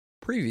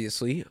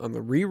Previously on the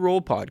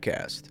Reroll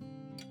podcast,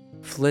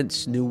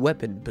 Flint's new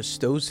weapon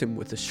bestows him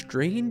with a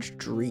strange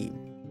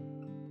dream.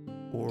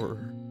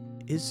 Or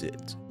is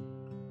it?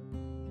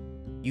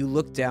 You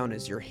look down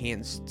as your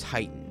hands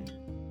tighten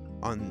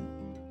on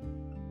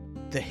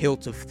the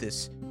hilt of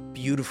this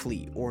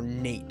beautifully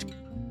ornate,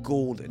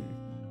 golden,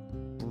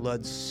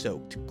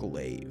 blood-soaked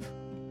glaive.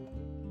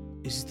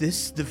 Is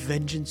this the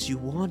vengeance you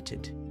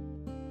wanted?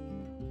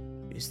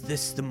 Is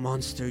this the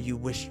monster you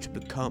wish to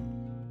become?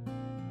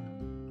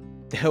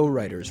 The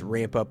Hellriders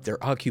ramp up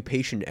their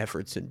occupation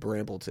efforts in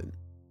Brambleton.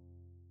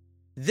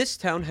 This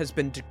town has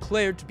been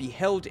declared to be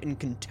held in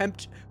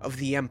contempt of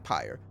the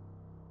Empire.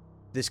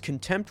 This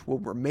contempt will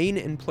remain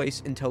in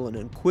place until an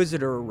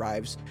Inquisitor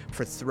arrives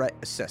for threat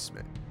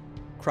assessment.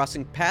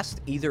 Crossing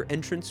past either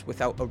entrance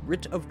without a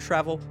writ of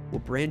travel will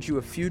brand you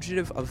a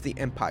fugitive of the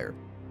Empire.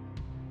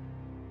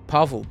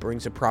 Pavel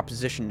brings a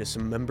proposition to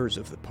some members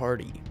of the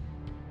party,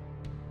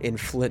 and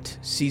Flint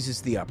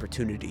seizes the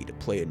opportunity to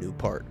play a new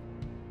part.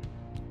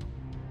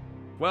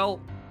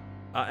 Well,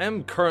 I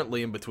am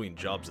currently in between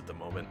jobs at the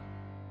moment.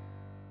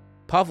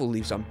 Pavel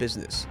leaves on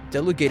business,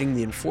 delegating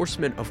the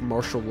enforcement of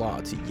martial law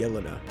to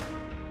Yelena.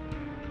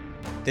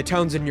 The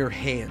town's in your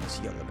hands,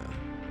 Yelena.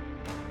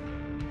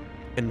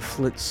 And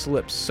Flint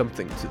slips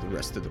something to the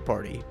rest of the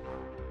party.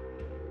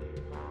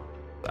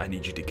 I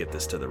need you to get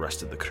this to the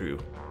rest of the crew,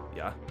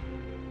 yeah?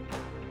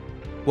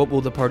 What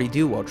will the party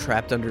do while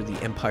trapped under the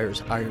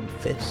Empire's iron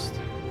fist?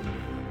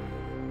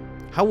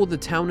 How will the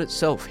town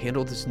itself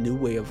handle this new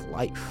way of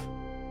life?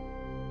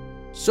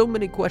 So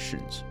many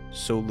questions,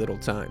 so little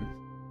time.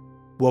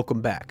 Welcome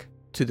back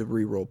to the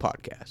Reroll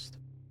podcast.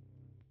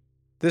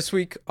 This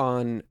week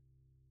on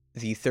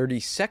the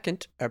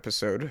 32nd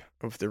episode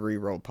of the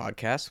Reroll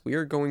podcast, we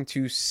are going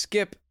to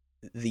skip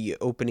the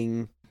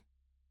opening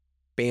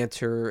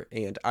banter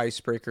and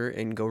icebreaker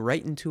and go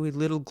right into a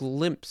little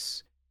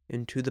glimpse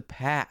into the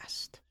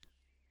past.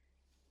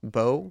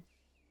 Bo,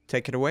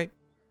 take it away.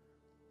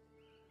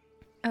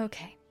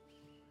 Okay.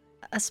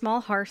 A small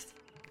hearth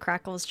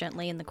crackles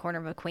gently in the corner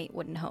of a quaint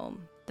wooden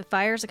home. The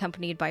fire is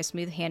accompanied by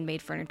smooth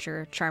handmade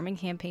furniture, charming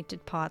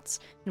hand-painted pots,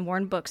 and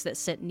worn books that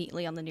sit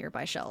neatly on the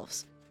nearby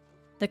shelves.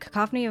 The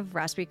cacophony of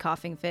raspy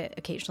coughing fit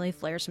occasionally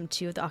flares from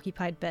two of the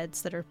occupied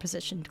beds that are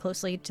positioned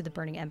closely to the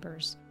burning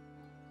embers.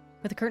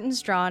 With the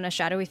curtains drawn, a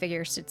shadowy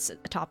figure sits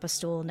atop a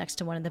stool next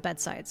to one of the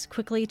bedsides,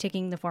 quickly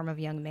taking the form of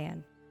a young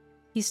man.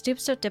 He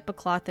stoops to dip a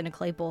cloth in a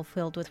clay bowl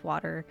filled with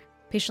water,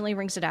 patiently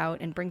wrings it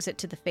out, and brings it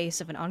to the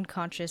face of an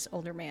unconscious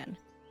older man.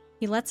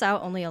 He lets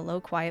out only a low,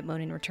 quiet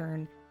moan in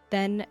return.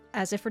 Then,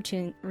 as if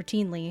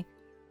routinely,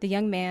 the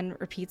young man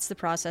repeats the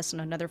process in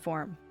another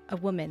form, a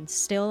woman,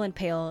 still and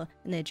pale,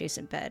 in the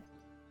adjacent bed.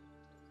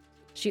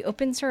 She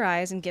opens her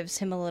eyes and gives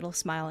him a little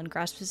smile and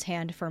grasps his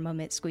hand for a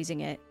moment,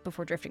 squeezing it,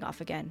 before drifting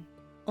off again,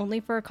 only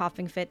for a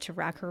coughing fit to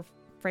rack her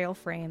frail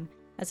frame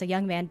as the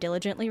young man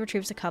diligently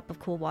retrieves a cup of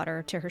cool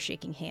water to her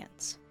shaking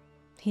hands.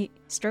 He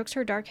strokes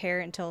her dark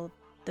hair until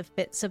the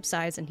fit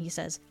subsides and he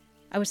says,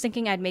 "I was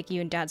thinking I'd make you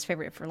and Dad's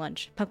favorite for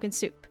lunch, pumpkin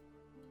soup."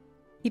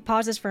 He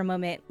pauses for a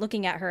moment,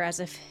 looking at her as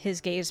if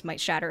his gaze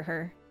might shatter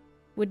her.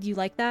 "Would you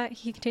like that?"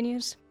 he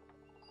continues.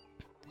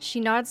 She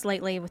nods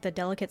lightly with a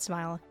delicate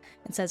smile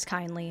and says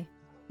kindly,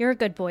 "You're a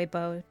good boy,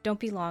 Bo. Don't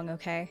be long,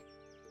 okay?"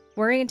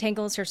 Worry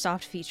entangles her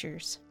soft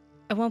features.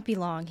 "I won't be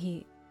long,"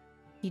 he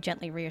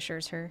gently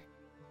reassures her,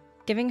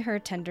 giving her a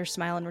tender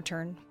smile in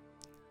return.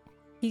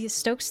 He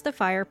stokes the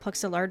fire,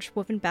 plucks a large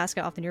woven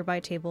basket off the nearby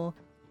table,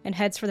 and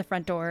heads for the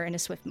front door in a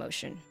swift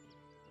motion.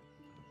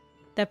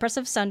 The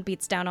oppressive sun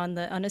beats down on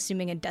the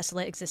unassuming and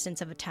desolate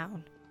existence of a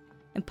town,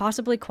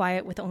 impossibly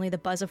quiet with only the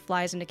buzz of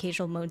flies and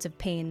occasional moans of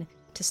pain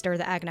to stir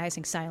the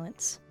agonizing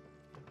silence.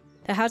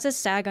 The houses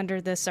sag under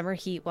the summer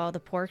heat while the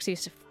poor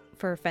excuse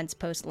for fence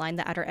posts line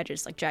the outer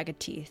edges like jagged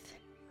teeth.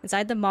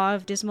 Inside the maw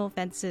of dismal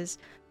fences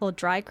hold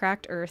dry,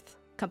 cracked earth,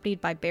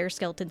 accompanied by bare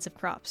skeletons of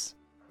crops.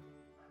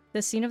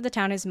 The scene of the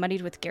town is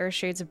muddied with garish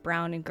shades of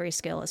brown and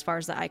grayscale as far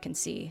as the eye can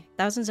see.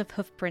 Thousands of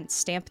hoofprints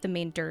stamp the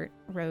main dirt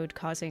road,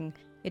 causing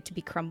it to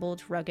be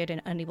crumbled, rugged,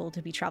 and unable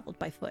to be traveled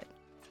by foot.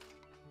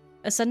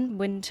 A sudden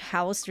wind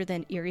howls through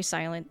the eerie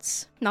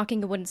silence,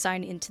 knocking a wooden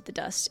sign into the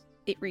dust.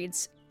 It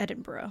reads,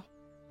 "Edinburgh."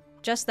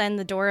 Just then,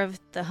 the door of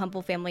the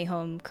humble family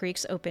home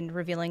creaks open,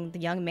 revealing the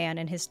young man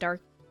and his dark,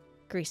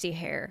 greasy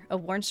hair, a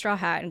worn straw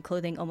hat, and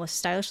clothing almost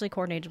stylishly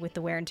coordinated with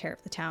the wear and tear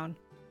of the town.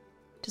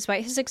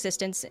 Despite his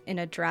existence in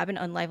a drab and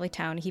unlively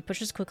town, he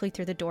pushes quickly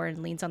through the door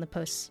and leans on the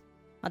posts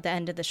at the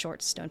end of the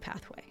short stone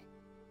pathway.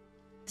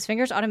 His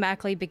fingers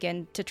automatically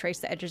begin to trace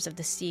the edges of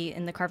the sea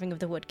and the carving of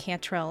the wood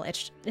cantrell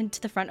etched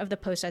into the front of the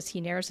post as he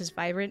narrows his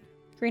vibrant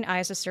green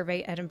eyes to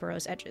survey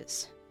Edinburgh's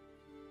edges.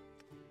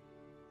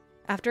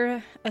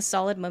 After a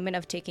solid moment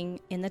of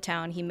taking in the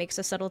town, he makes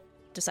a subtle,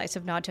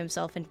 decisive nod to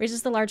himself and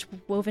raises the large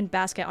woven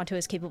basket onto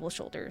his capable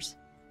shoulders.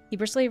 He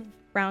briskly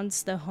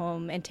rounds the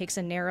home and takes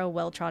a narrow,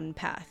 well-trodden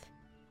path.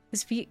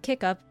 His feet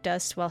kick up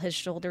dust while his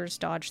shoulders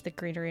dodge the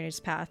greenery in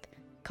his path,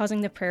 causing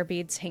the prayer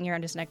beads hanging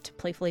around his neck to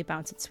playfully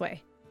bounce its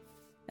way.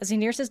 As he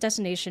nears his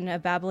destination, a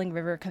babbling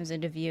river comes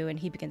into view and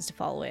he begins to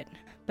follow it,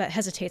 but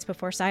hesitates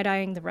before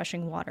side-eyeing the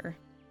rushing water.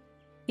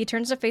 He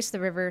turns to face the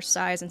river,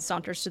 sighs, and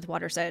saunters to the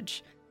water's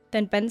edge,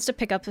 then bends to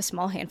pick up a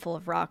small handful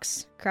of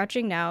rocks.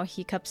 Crouching now,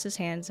 he cups his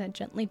hands and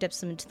gently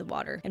dips them into the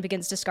water, and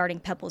begins discarding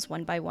pebbles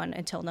one by one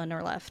until none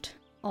are left,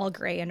 all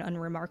gray and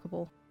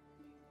unremarkable.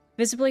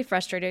 Visibly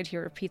frustrated, he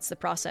repeats the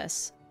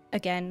process,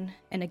 again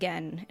and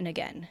again and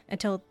again,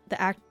 until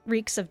the act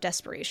reeks of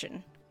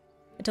desperation.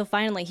 Until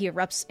finally he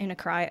erupts in a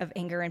cry of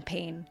anger and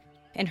pain,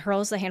 and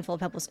hurls the handful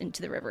of pebbles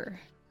into the river.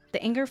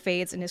 The anger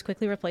fades and is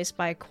quickly replaced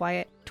by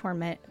quiet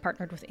torment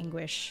partnered with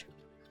anguish.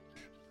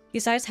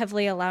 He sighs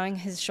heavily, allowing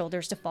his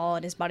shoulders to fall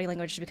and his body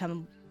language to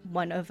become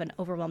one of an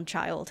overwhelmed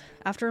child.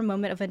 After a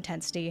moment of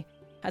intensity,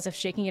 as if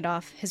shaking it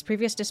off, his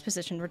previous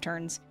disposition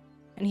returns,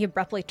 and he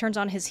abruptly turns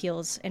on his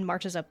heels and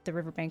marches up the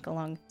riverbank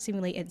along a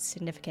seemingly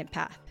insignificant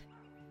path.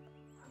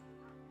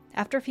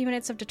 After a few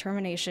minutes of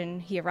determination,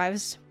 he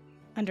arrives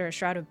under a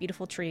shroud of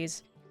beautiful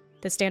trees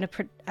that stand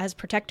as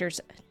protectors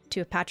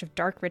to a patch of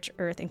dark, rich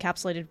earth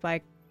encapsulated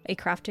by a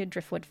crafted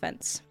driftwood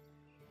fence.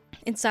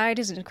 Inside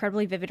is an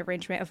incredibly vivid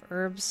arrangement of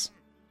herbs,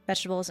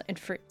 vegetables, and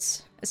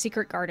fruits, a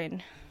secret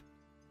garden.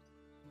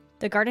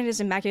 The garden is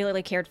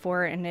immaculately cared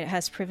for, and it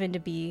has proven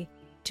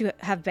to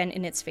have been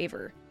in its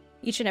favor.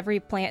 Each and every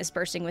plant is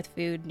bursting with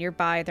food.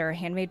 Nearby, there are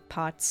handmade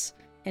pots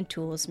and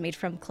tools made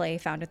from clay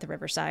found at the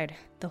riverside.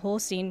 The whole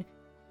scene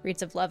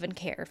reads of love and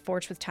care,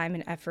 forged with time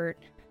and effort.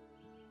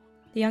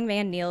 The young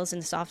man kneels in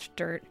the soft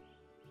dirt,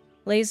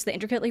 lays the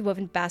intricately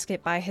woven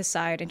basket by his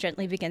side, and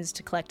gently begins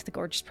to collect the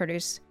gorgeous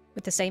produce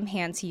with the same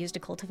hands he used to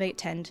cultivate,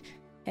 tend,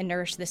 and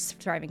nourish this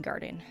thriving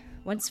garden.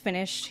 Once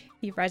finished,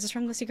 he rises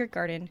from the secret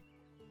garden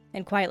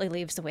and quietly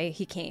leaves the way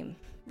he came,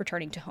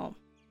 returning to home.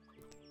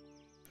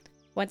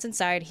 Once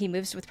inside, he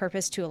moves with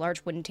purpose to a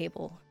large wooden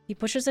table. He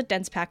pushes a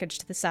dense package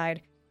to the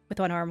side with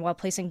one arm while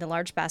placing the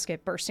large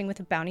basket, bursting with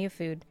a bounty of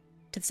food,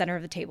 to the center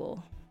of the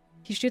table.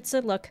 He shoots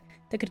a look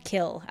that could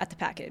kill at the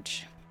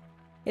package.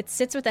 It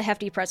sits with a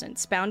hefty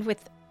presence, bound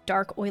with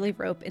dark, oily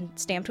rope and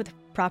stamped with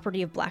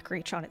property of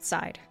Blackreach on its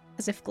side,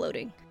 as if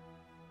gloating.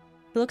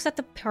 He looks at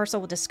the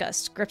parcel with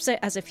disgust, grips it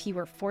as if he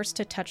were forced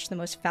to touch the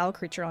most foul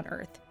creature on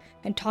earth,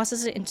 and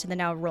tosses it into the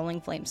now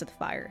rolling flames of the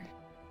fire.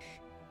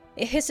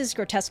 It hisses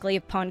grotesquely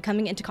upon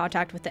coming into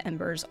contact with the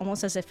embers,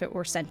 almost as if it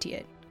were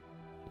sentient.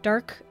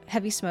 Dark,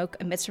 heavy smoke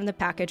emits from the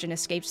package and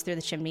escapes through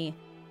the chimney,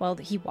 while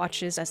he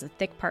watches as the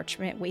thick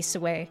parchment wastes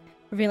away,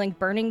 revealing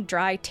burning,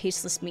 dry,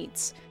 tasteless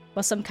meats,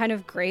 while some kind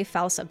of gray,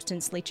 foul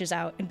substance leaches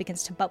out and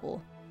begins to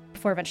bubble,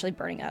 before eventually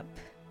burning up.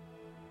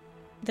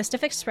 With a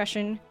stiff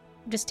expression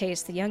of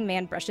distaste, the young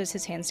man brushes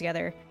his hands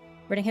together,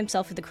 ridding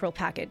himself of the cruel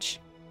package.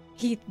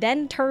 He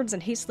then turns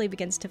and hastily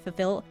begins to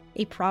fulfill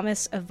a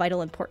promise of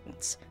vital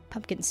importance: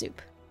 pumpkin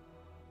soup.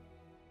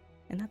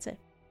 And that's it.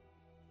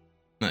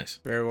 Nice.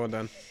 Very well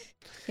done.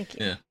 Thank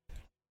you. Yeah.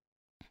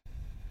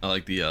 I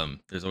like the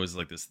there's always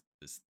like this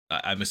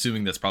I'm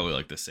assuming that's probably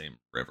like the same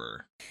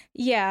river.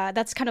 Yeah,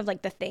 that's kind of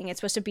like the thing. It's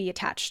supposed to be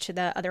attached to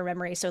the other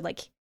memory, so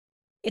like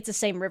it's the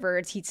same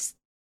river. He's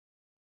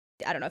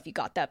I don't know if you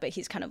got that, but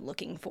he's kind of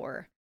looking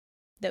for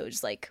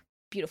those like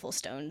beautiful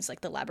stones,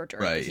 like the labradorite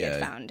that he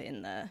had found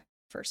in the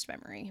first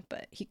memory,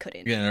 but he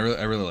couldn't. Yeah, and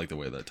I really like the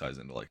way that ties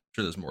into, like, I'm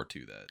sure there's more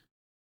to that.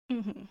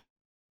 Mm-hmm.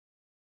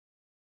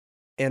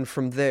 And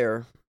from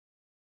there,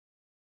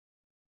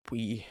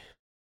 we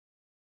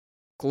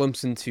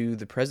glimpse into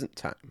the present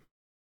time.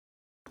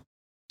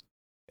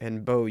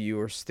 And Bo, you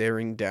are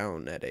staring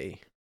down at a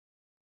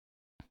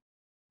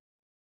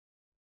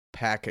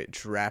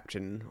package wrapped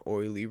in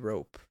oily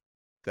rope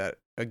that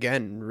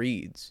again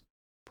reads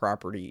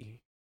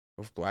property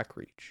of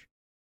Blackreach.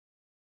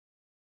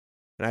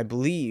 And I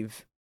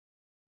believe,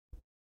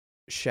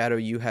 Shadow,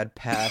 you had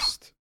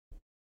passed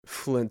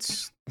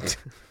Flint's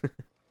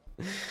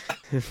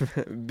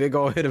big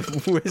ol' hit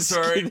of whiskey.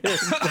 Sorry.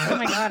 Oh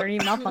my god, are you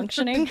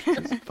malfunctioning?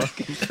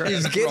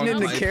 He's getting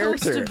into character.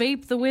 Supposed to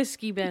vape the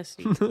whiskey,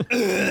 bestie.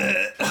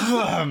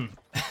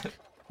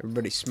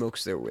 Everybody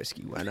smokes their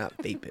whiskey. Why not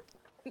vape it?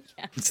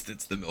 Yeah. It's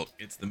the milk.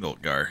 It's the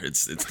milk gar.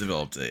 It's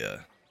developed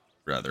a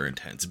rather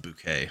intense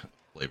bouquet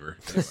flavor.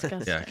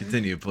 Disgusting. Yeah,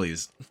 continue,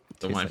 please.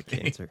 Don't mind like me.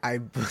 cancer. I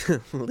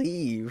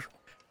believe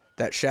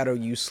that, Shadow,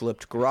 you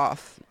slipped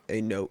Groth a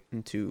note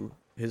into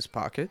his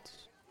pocket.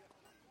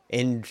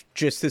 And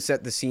just to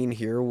set the scene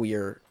here, we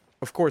are,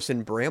 of course,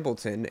 in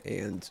Brambleton,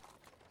 and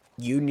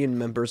Union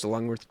members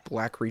along with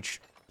Blackreach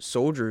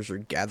soldiers are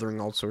gathering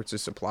all sorts of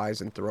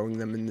supplies and throwing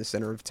them in the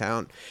center of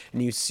town.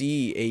 And you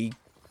see a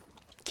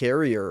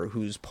carrier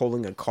who's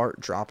pulling a cart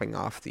dropping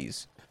off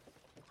these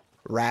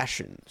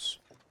rations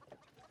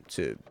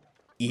to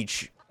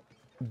each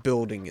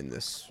building in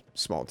this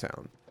small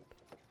town.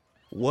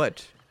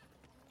 What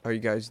are you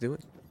guys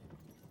doing?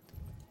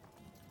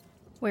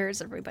 Where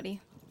is everybody?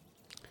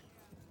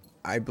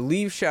 I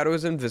believe Shadow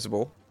is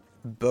invisible.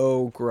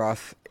 Bo,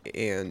 Groth,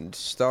 and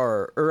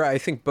Star, or I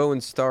think Bo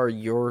and Star,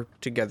 you're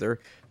together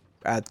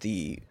at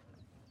the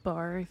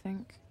Bar, I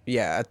think.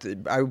 yeah, at the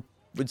I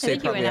would say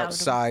think you probably went out of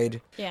the-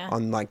 outside Yeah.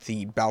 on like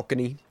the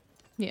balcony.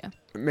 Yeah.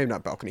 maybe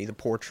not balcony, the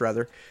porch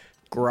rather.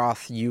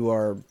 Groth, you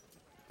are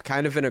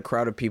kind of in a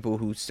crowd of people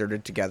who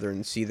started together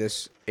and see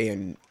this.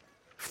 And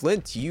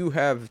Flint, you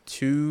have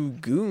 2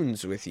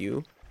 goons with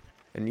you,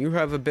 and you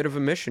have a bit of a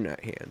mission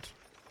at hand.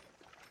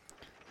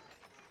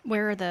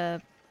 Where are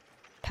the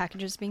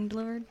packages being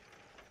delivered?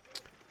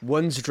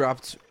 One's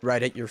dropped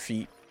right at your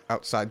feet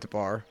outside the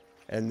bar,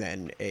 and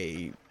then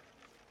a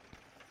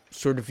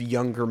sort of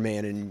younger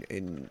man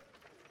in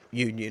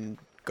union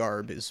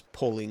garb is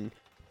pulling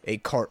a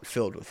cart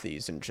filled with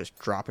these and just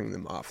dropping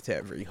them off to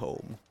every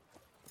home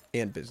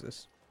and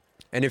business.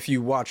 And if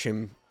you watch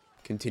him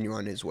continue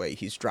on his way,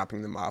 he's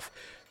dropping them off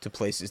to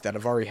places that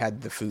have already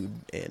had the food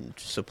and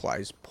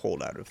supplies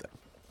pulled out of them.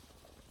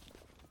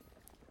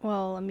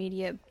 Well,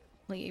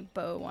 immediately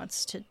Bo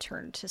wants to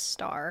turn to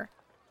Star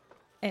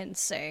and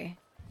say,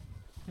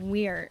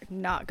 we are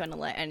not gonna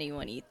let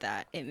anyone eat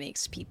that. It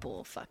makes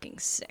people fucking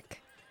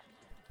sick.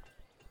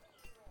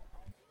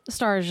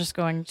 Star is just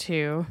going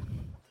to,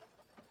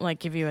 like,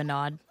 give you a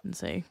nod and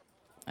say,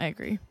 I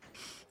agree.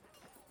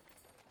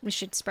 We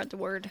should spread the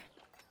word.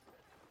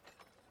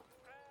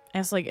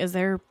 It's like, is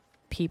there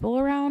people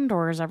around,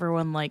 or is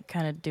everyone, like,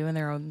 kind of doing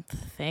their own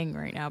thing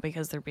right now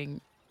because they're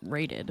being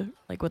raided?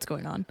 Like, what's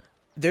going on?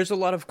 There's a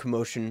lot of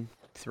commotion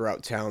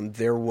throughout town.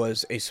 There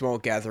was a small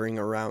gathering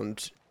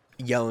around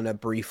Yelena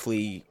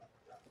briefly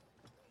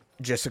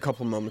just a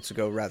couple moments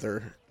ago,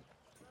 rather,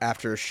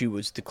 after she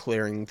was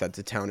declaring that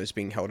the town is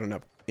being held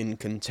in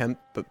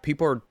contempt, but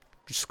people are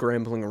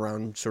scrambling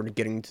around, sort of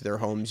getting to their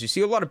homes. You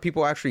see a lot of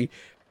people actually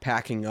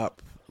packing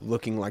up,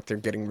 looking like they're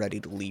getting ready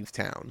to leave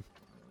town.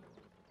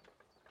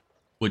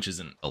 Which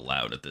isn't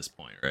allowed at this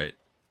point, right?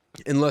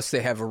 Unless they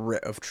have a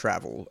writ of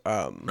travel.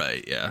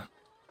 Right, yeah.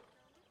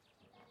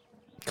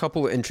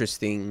 Couple of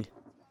interesting...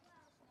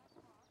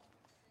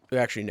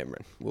 Actually, never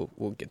mind.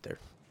 We'll get there.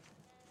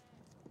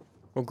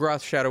 Well,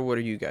 Groth, Shadow, what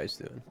are you guys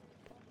doing?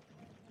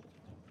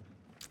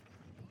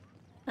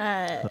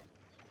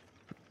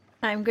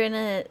 I'm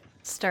gonna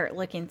start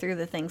looking through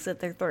the things that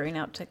they're throwing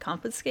out to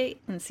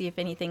confiscate and see if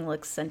anything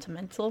looks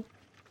sentimental.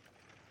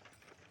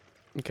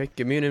 Okay,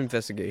 give me an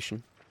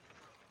investigation.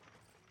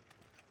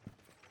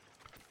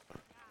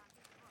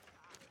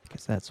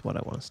 Because that's what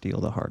I want to steal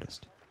the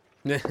hardest.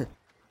 Natural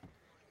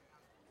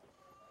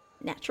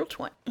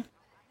 20.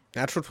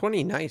 Natural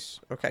 20, nice.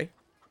 Okay.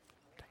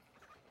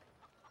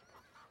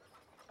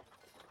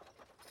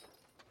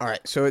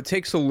 Alright, so it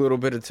takes a little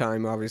bit of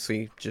time,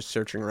 obviously, just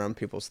searching around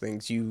people's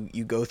things. You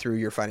go through,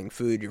 you're finding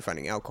food, you're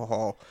finding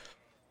alcohol.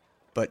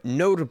 But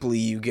notably,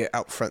 you get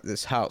out front of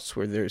this house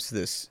where there's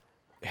this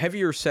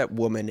heavier set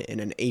woman in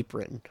an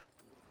apron,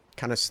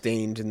 kind of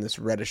stained in this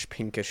reddish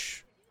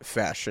pinkish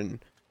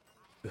fashion,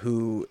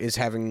 who is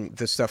having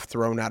the stuff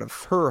thrown out of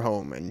her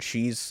home, and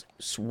she's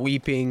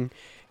sweeping,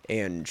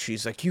 and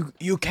she's like,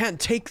 you can't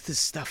take this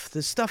stuff.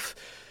 This stuff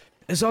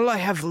is all I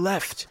have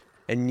left.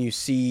 And you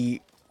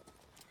see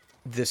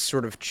this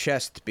sort of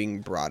chest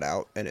being brought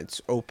out, and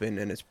it's open,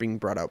 and it's being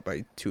brought out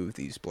by 2 of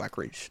these Black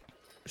Rage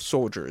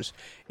soldiers,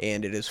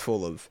 and it is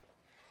full of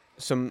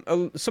some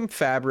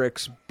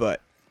fabrics, but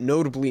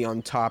notably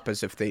on top,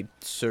 as if they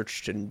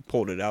searched and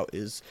pulled it out,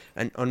 is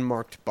an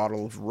unmarked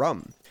bottle of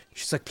rum.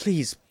 She's like,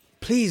 please,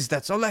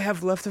 that's all I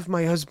have left of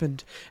my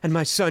husband and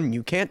my son.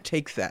 You can't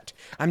take that.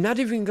 I'm not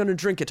even gonna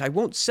drink it. I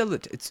won't sell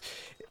it.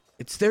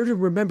 It's there to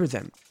remember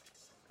them.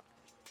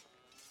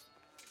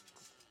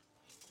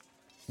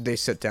 They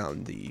set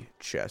down the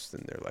chest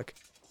and they're like,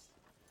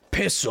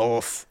 piss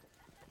off.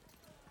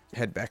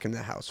 Head back in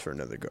the house for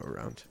another go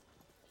around.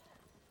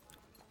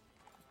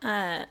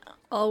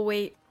 I'll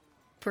wait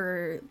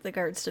for the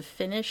guards to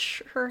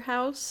finish her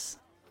house,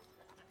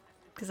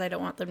 because I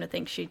don't want them to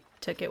think she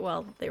took it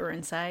while they were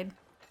inside.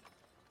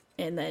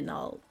 And then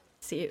I'll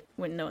see it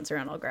when no one's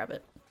around. I'll grab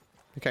it.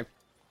 Okay.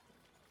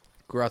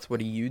 Groth, what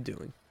are you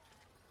doing?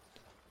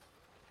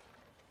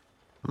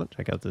 I'm gonna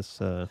check out this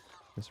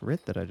this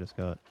writ that I just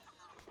got.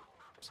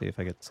 See if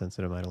I get sense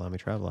that it might allow me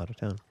to travel out of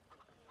town.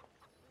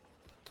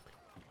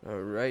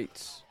 All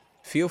right.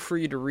 Feel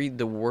free to read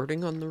the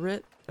wording on the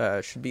writ.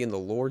 Should be in the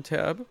lore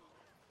tab.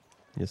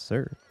 Yes,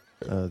 sir.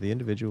 The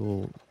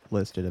individual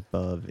listed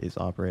above is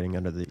operating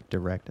under the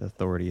direct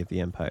authority of the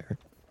Empire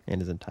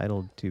and is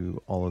entitled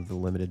to all of the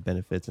limited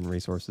benefits and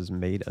resources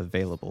made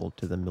available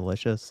to the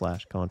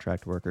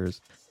militia/contract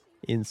workers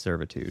in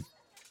servitude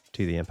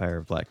to the Empire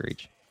of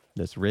Blackreach.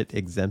 This writ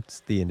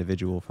exempts the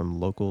individual from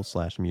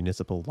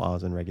local/municipal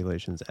laws and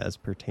regulations as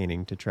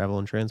pertaining to travel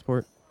and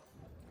transport.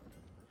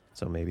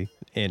 So maybe.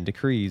 And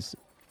decrees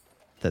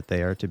that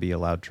they are to be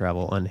allowed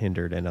travel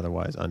unhindered and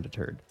otherwise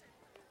undeterred.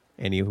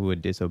 Any who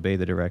would disobey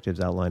the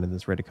directives outlined in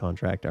this written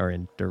contract are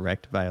in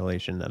direct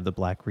violation of the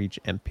Blackreach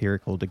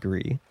empirical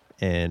degree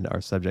and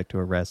are subject to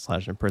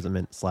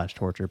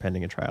arrest/imprisonment/torture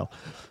pending a trial.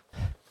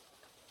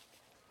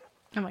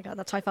 Oh my god,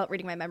 that's how I felt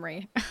reading my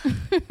memory.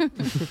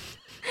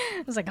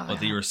 I was like, oh,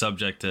 But you were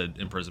subject to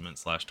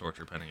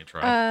imprisonment/torture pending a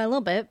trial. a little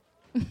bit.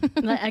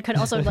 I could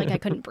also, I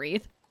couldn't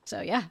breathe.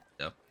 So yeah.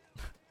 Yep.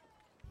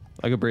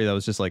 I could breathe. I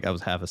was just like, I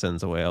was half a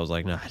sentence away. I was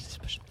like, nah.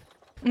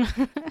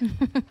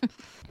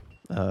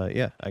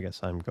 Yeah, I guess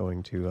I'm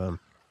going to,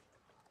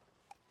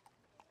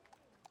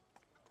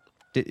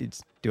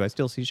 do I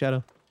still see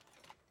Shadow?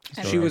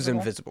 Kind She of was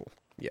invisible. invisible.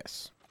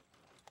 Yes.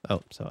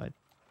 Oh, so I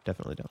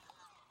definitely don't.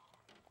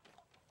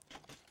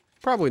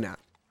 Probably not.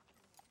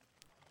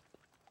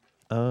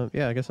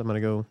 Yeah, I guess I'm gonna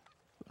go,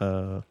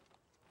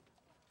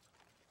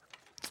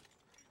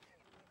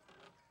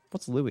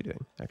 what's Louis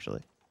doing,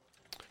 actually?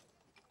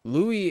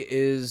 Louis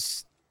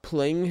is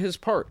playing his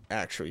part,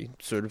 actually.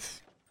 Sort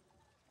of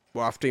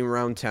wafting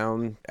around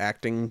town,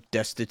 acting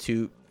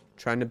destitute,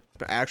 trying to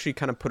actually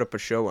kind of put up a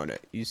show on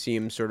it. You see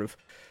him sort of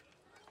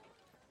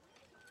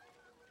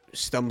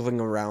stumbling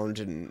around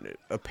in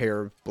a pair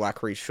of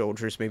black race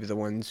soldiers, maybe the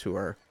ones who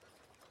are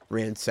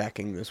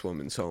ransacking this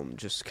woman's home,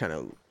 just kind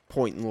of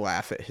point and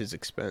laugh at his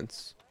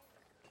expense.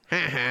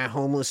 Ha ha,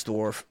 homeless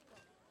dwarf.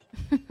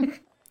 Did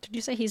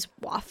you say he's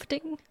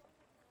wafting?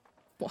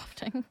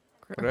 Wafting?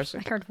 What did I say?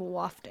 I heard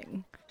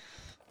wafting.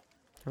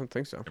 I don't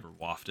think so. Never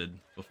wafted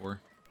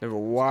before. Never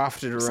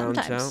wafted around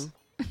Sometimes. town.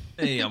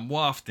 Hey, I'm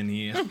wafting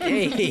here.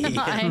 Hey!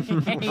 I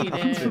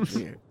hate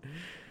it.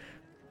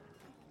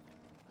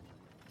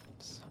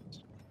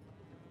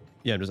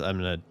 Yeah, I'm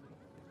gonna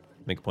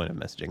make a point of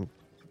messaging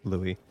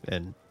Louis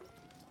and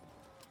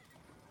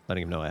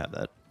letting him know I have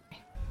that.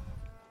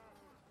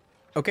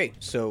 Okay,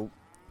 so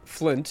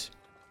Flint,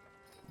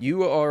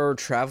 you are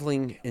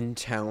traveling in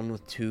town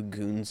with two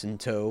goons in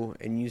tow,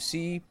 and you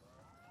see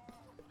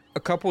a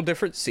couple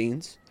different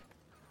scenes.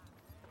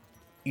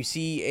 You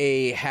see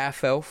a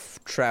half-elf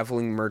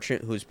traveling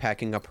merchant who's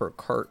packing up her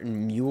cart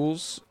and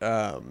mules.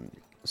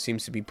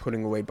 Seems to be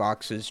putting away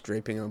boxes,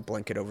 draping a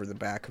blanket over the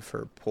back of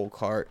her pull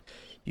cart.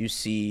 You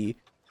see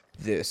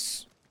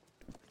this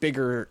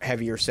bigger,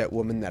 heavier set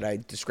woman that I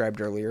described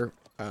earlier,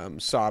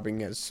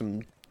 sobbing as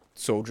some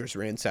soldiers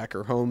ransack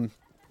her home.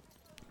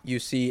 You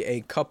see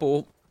a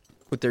couple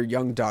with their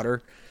young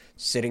daughter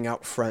sitting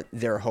out front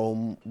their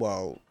home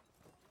while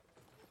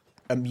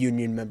a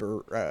union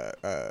member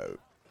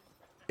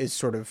is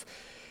sort of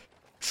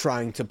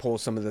trying to pull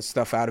some of the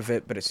stuff out of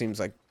it, but it seems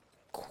like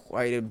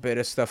quite a bit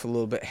of stuff, a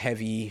little bit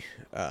heavy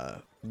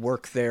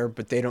work there,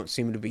 but they don't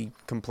seem to be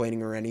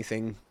complaining or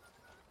anything.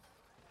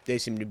 They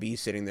seem to be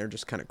sitting there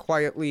just kind of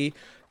quietly.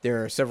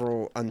 There are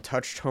several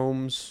untouched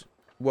homes.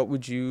 What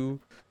would you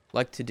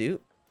like to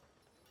do?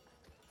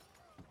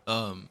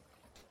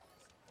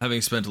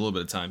 Having spent a little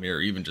bit of time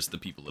here, even just the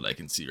people that I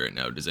can see right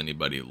now, does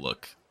anybody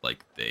look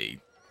like they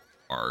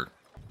are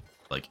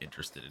like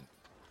interested in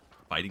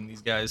fighting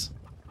these guys?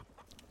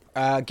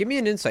 Give me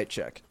an insight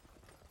check.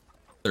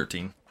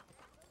 13.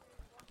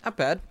 Not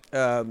bad.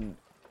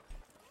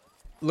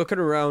 Looking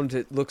around,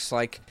 it looks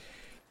like,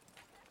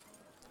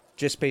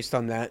 just based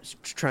on that,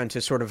 trying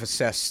to sort of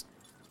assess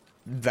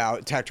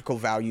tactical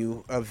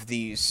value of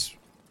these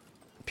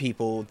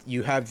people.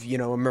 You have,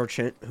 a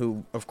merchant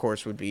who, of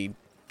course, would be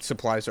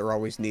supplies are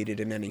always needed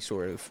in any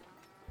sort of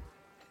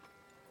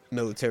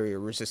military or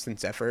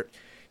resistance effort.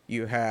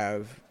 You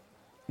have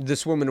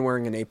this woman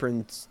wearing an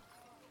apron.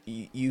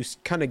 You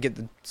kind of get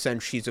the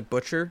sense she's a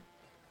butcher,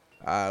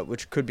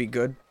 which could be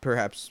good.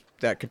 Perhaps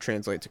that could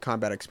translate to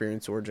combat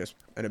experience or just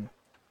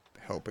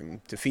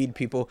helping to feed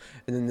people.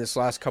 And then this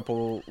last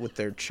couple with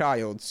their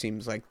child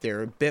seems like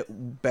they're a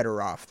bit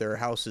better off. Their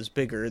house is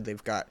bigger.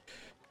 They've got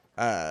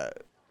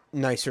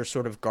nicer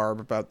sort of garb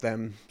about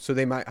them, so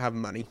they might have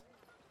money.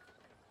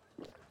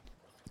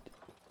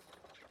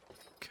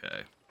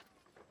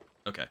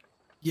 Okay.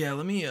 Yeah,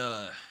 let me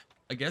I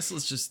guess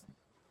let's just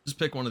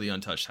pick one of the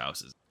untouched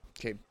houses.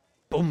 Okay.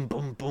 Boom,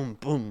 boom, boom,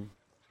 boom.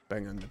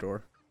 Bang on the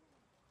door.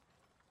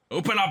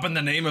 Open up in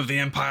the name of the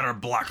Empire of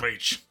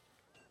Blackreach.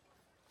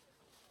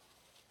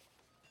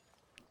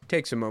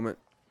 Takes a moment.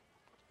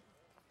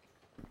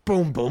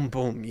 Boom, boom,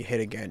 boom. You hit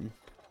again.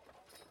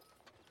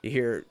 You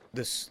hear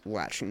this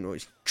latching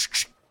noise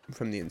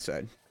from the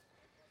inside.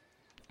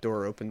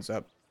 Door opens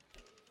up.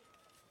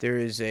 There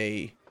is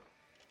a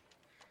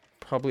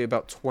probably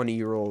about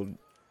 20-year-old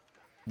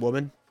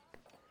woman.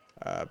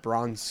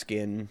 Bronze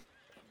skin,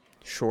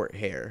 short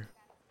hair.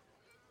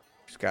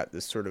 She's got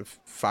this sort of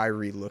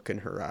fiery look in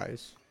her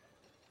eyes.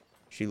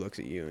 She looks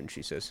at you and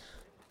she says,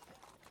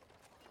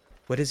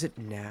 "What is it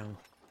now?"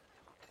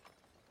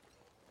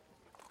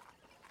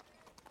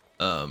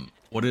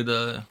 What did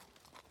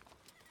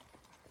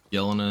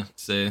Yelena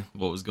say?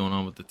 What was going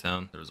on with the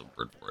town? There was a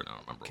word for it. I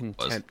don't remember what it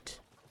was. Contempt.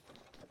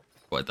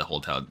 What, the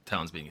whole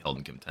town's being held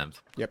in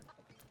contempt? Yep.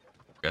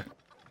 Okay.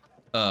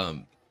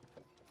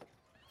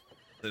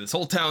 This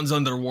whole town's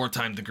under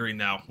wartime degree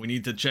now. We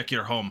need to check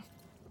your home.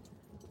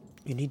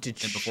 You need to And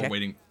check.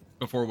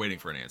 before waiting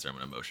for an answer, I'm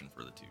gonna motion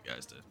for the two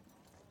guys to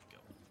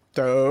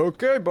go.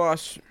 Okay,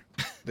 boss.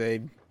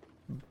 They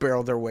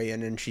barrel their way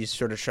in, and she's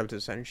sort of shoved to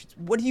the side. And she's,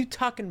 "What are you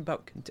talking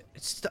about?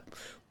 Stop!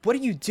 What are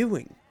you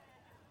doing?"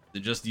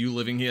 Is it just you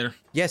living here?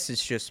 Yes,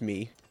 it's just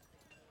me.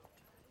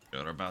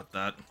 Sure about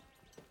that?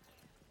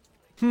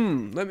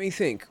 Let me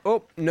think.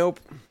 Oh, nope.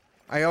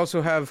 I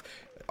also have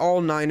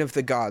all 9 of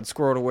the gods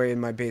squirreled away in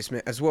my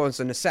basement, as well as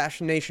an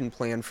assassination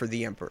plan for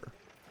the Emperor.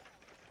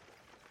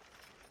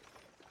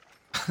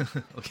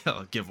 Okay,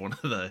 I'll give one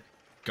of the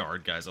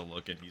guard guy's a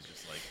look, and he's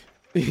just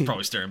like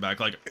probably staring back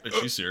like, is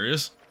she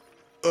serious?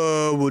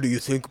 What do you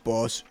think,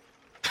 boss?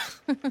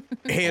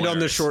 Hand on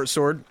the Hilarious. short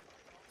sword.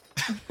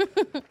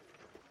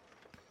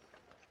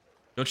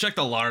 Go check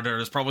the larder.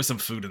 There's probably some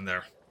food in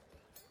there.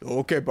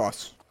 Okay,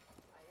 boss.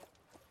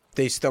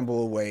 They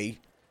stumble away,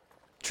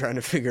 trying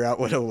to figure out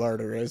what a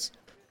larder is.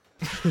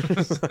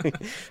 It's like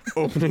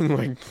opening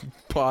like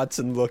pots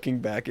and looking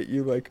back at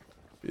you like,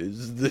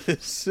 is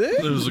this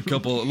it? There's a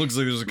couple. It looks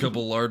like there's a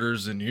couple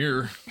larders in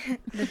here.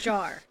 The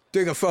jar.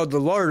 Think I found the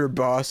larder,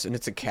 boss, and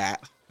it's a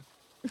cat.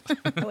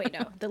 Oh, wait,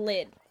 no. The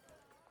lid.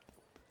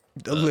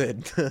 The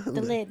lid. The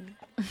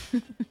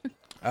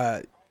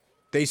lid.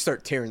 They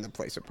start tearing the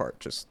place apart,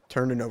 just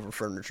turning over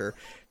furniture,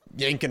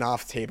 yanking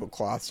off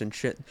tablecloths and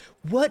shit.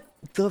 What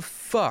the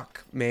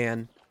fuck,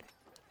 man?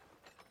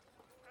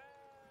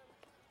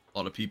 A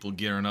lot of people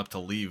gearing up to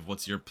leave.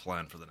 What's your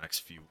plan for the next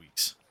few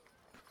weeks?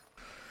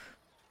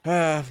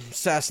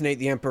 Assassinate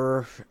the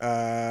emperor,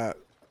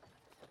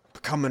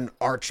 become an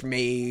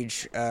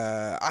archmage.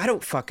 I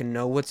don't fucking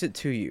know. What's it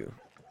to you?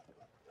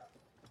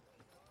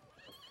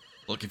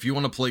 Look, if you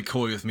want to play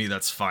coy with me,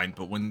 that's fine.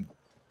 But when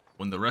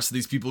the rest of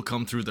these people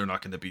come through, they're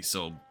not going to be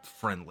so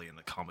friendly and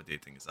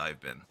accommodating as I've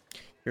been.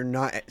 You're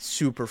not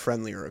super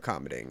friendly or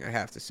accommodating, I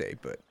have to say,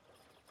 but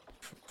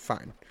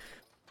fine.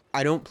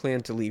 I don't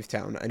plan to leave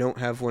town. I don't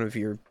have one of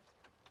your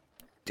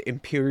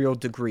imperial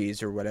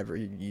degrees or whatever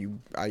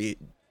I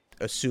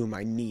assume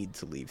I need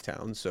to leave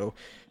town. So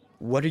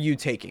what are you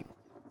taking?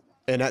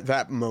 And at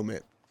that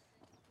moment,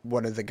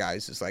 one of the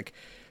guys is like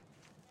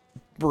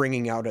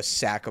bringing out a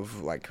sack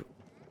of like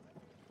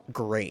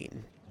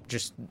grain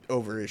just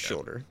over his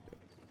shoulder.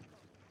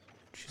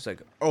 She's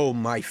like, oh,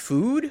 my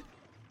food?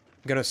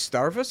 Gonna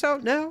starve us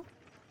out now?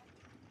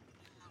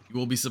 You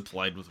will be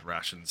supplied with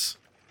rations.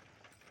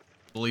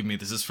 Believe me,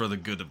 this is for the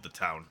good of the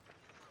town.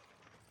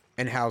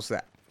 And how's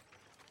that?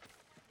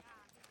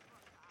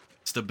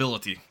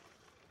 Stability.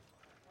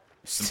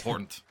 It's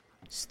important.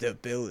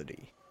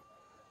 Stability.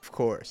 Of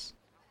course.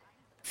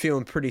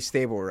 Feeling pretty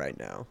stable right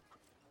now.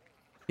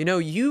 You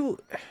know,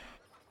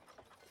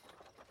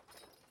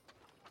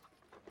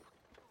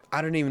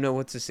 I don't even know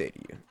what to say to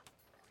you.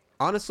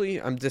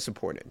 Honestly, I'm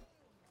disappointed.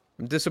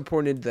 I'm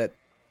disappointed that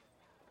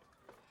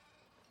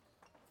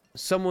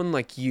someone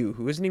like you,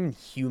 who isn't even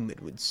human,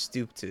 would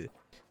stoop to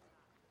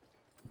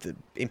the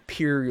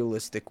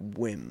imperialistic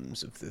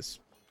whims of this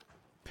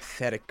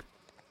pathetic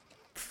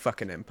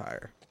fucking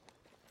empire.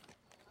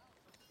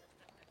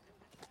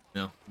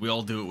 No, we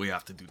all do what we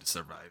have to do to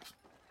survive.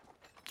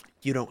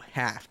 You don't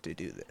have to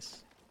do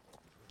this.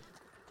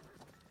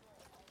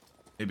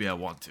 Maybe I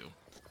want to.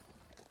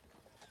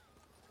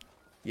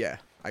 Yeah,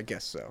 I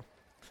guess so.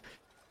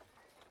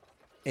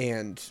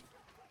 And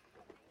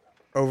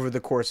over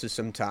the course of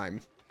some time,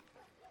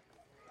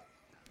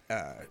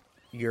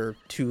 your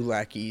two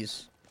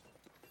lackeys,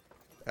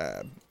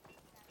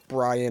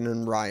 Brian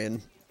and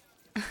Ryan,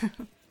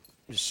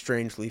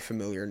 strangely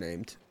familiar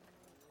named,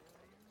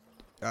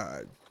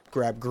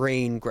 grab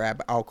grain,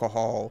 grab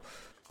alcohol,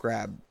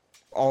 grab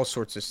all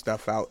sorts of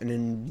stuff out,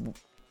 and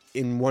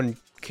in one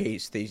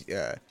case they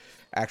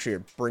actually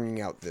are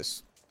bringing out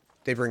this.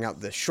 They bring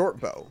out this short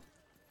bow.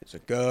 It's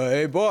like,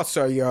 hey boss,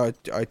 I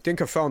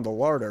think I found the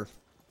larder.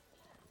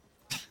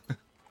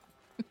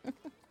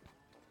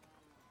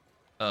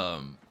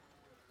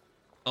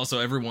 Also,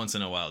 every once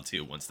in a while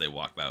too, once they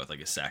walk by with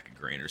like a sack of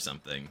grain or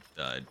something,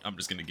 I'm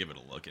just gonna give it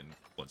a look and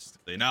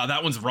say, "No,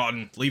 that one's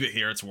rotten. Leave it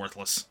here. It's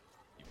worthless."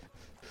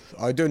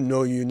 I didn't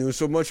know you knew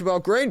so much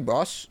about grain,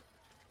 boss.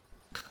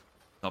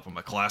 Top of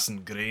my class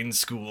in grain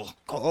school.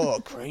 Oh,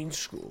 grain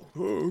school.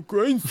 Oh,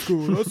 grain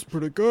school. That's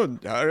pretty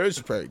good. That is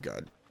pretty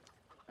good.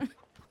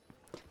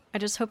 I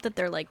just hope that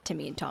they're like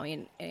Timmy and Tommy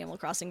in Animal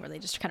Crossing, where they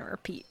just kind of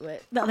repeat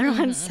what the other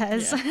one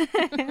says.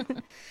 Yeah.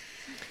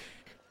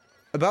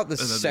 About the And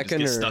then they second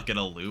just or get stuck in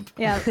a loop.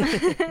 Yeah.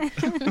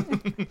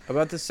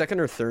 about the second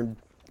or third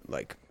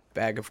like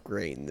bag of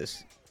grain,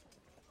 this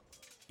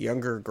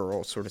younger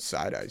girl sort of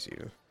side eyes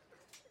you.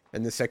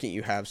 And the second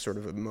you have sort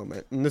of a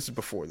moment, and this is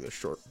before the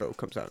short bow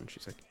comes out, and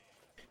she's like,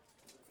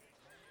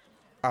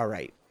 all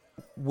right,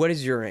 what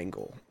is your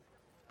angle?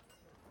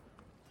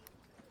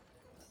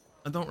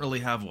 I don't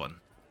really have one.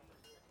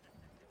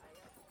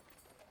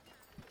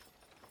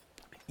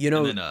 You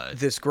know, And then,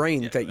 this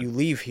grain yeah, that you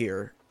leave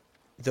here,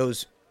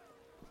 those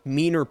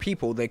meaner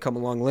people, they come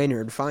along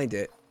later and find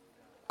it.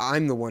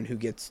 I'm the one who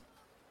gets,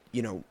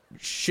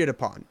 shit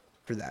upon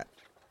for that.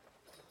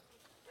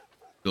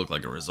 You look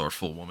like a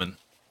resourceful woman.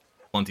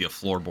 Plenty of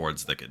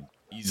floorboards that could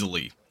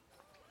easily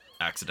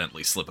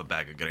accidentally slip a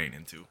bag of grain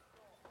into.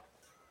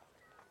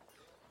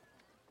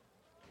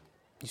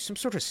 You some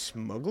sort of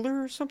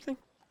smuggler or something?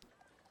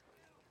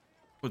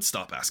 Would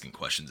stop asking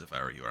questions if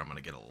I were you, or I'm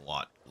gonna get a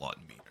lot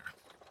meaner.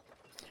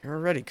 You're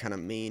already kind of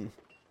mean.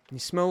 You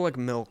smell like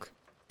milk.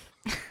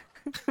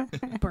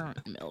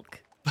 Burnt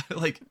milk.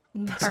 Like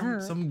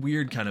some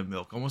weird kind of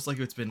milk, almost like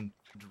it's been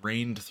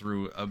drained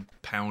through a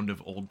pound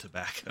of old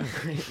tobacco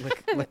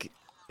like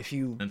if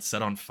you and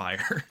set on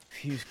fire.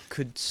 if you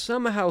could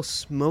somehow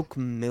smoke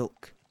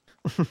milk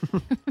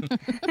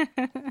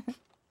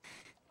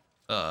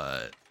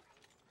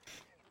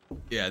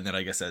Yeah, and then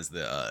I guess as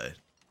the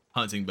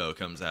hunting bow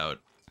comes out,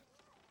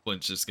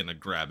 Flint's just gonna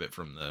grab it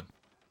from the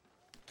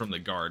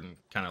guard and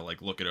kind of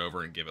like look it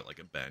over and give it like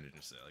a bend and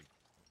just say like,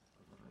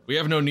 "We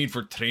have no need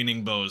for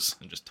training bows,"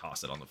 and just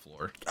toss it on the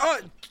floor. Oh,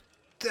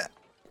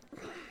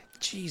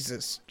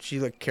 Jesus. She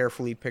like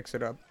carefully picks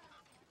it up,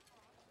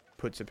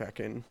 puts it back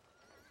in,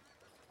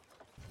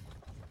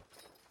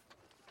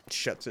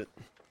 shuts it.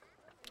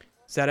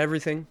 Is that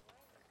everything?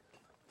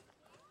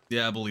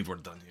 Yeah, I believe we're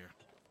done here.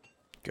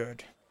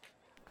 Good.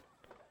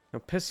 Now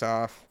piss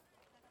off.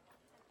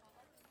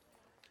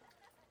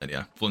 And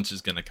yeah, Flint's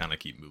just gonna kind of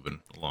keep moving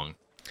along.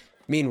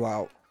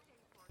 Meanwhile,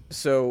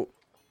 so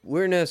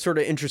we're in a sort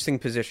of interesting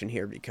position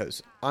here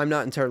because I'm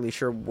not entirely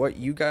sure what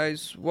you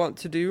guys want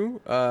to do.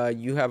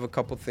 You have a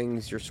couple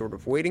things you're sort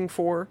of waiting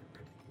for.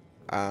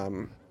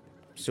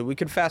 So we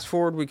could fast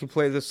forward, we could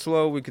play this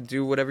slow, we could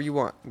do whatever you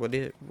want. What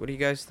are you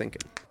guys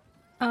thinking?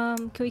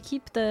 Can we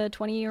keep the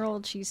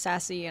 20-year-old? She's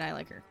sassy and I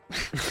like her.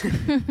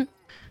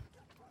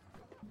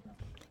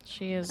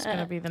 She is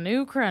gonna be the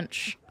new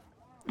Crunch.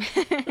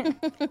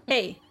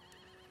 Hey,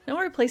 no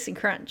replacing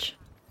Crunch.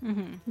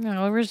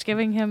 No, we're just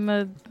giving him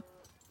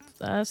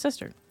a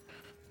sister.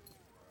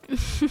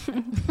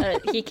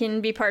 He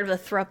can be part of a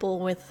throuple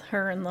with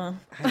her and the...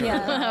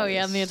 Oh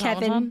yeah, and the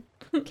automaton.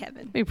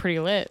 Kevin. Be pretty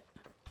lit.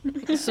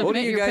 What do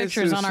Submit you your guys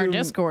pictures on our assume-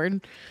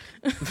 Discord.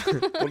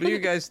 What are you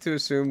guys to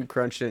assume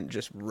Crunch didn't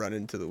just run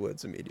into the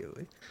woods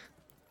immediately?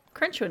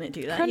 Crunch wouldn't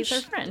do that. Crunch-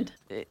 He's our friend.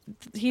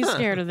 He's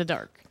scared of the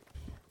dark.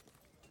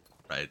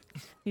 Right.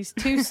 He's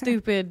too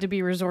stupid to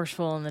be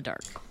resourceful in the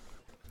dark.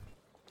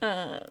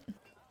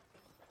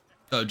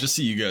 Just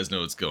so you guys know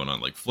what's going on,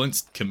 like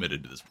Flint's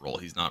committed to this role.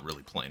 He's not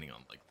really planning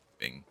on like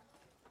being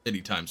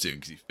anytime soon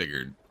because he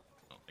figured.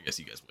 Well, I guess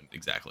you guys wouldn't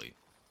exactly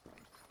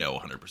know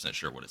 100%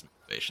 sure what his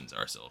motivations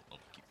are, so I'll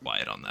keep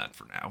quiet on that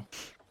for now.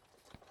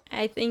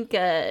 I think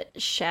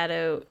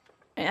Shadow,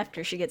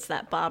 after she gets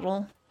that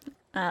bottle,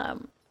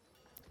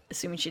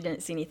 assuming she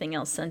didn't see anything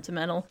else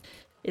sentimental,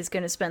 is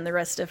going to spend the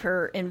rest of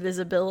her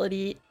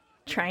invisibility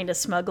trying to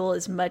smuggle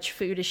as much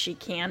food as she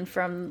can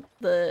from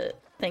the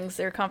things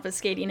they're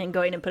confiscating and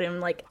going and put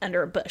him like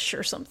under a bush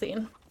or something.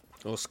 A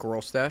little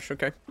squirrel stash,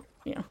 okay.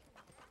 Yeah.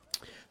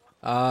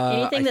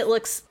 Anything that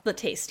looks the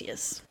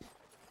tastiest.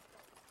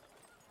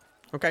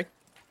 Okay.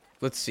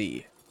 Let's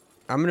see.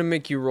 I'm going to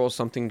make you roll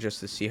something just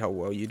to see how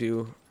well you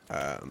do.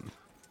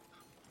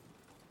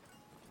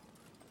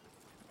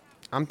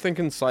 I'm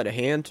thinking sleight of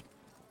hand.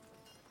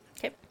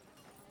 Okay.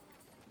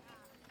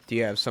 Do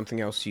you have something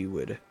else you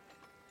would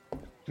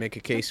make a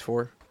case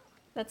for?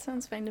 That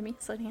sounds fine to me.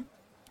 Sleight of hand.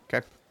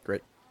 Okay,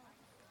 great.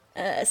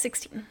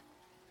 16.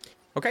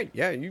 Okay,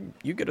 yeah, you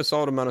get a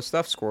solid amount of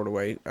stuff scored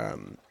away.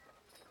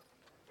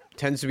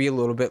 Tends to be a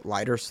little bit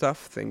lighter stuff,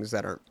 things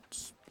that aren't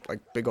like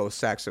big old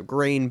sacks of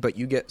grain, but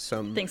you get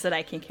some Things that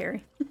I can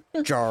carry.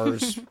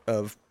 jars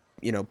of,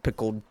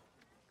 pickled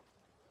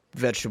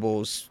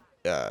vegetables,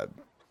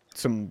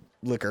 some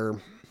liquor,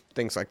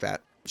 things like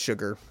that,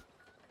 sugar.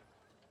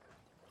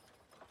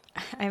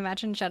 I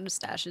imagine Shadow's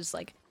stash is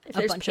like If a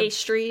there's bunch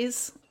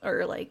pastries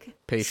or like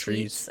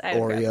Pastries, sweets, I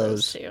would grab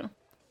those Oreos. too.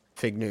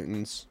 Fig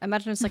Newtons. I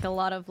imagine it's like a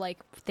lot of like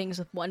things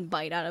with one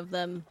bite out of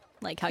them,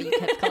 like how you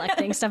kept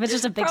collecting stuff. It's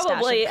just a big stash.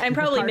 Probably, of I'm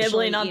probably partially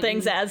nibbling on eaten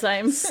things as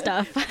I'm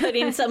stuff.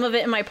 putting some of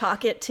it in my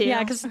pocket too. Yeah,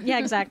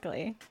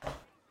 exactly.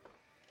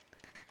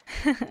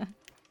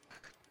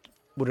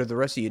 What are the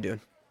rest of you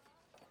doing?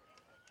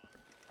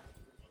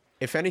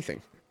 If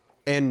anything.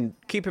 And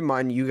keep in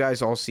mind, you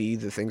guys all see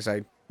the things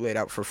I laid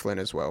out for Flynn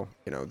as well.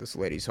 This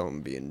lady's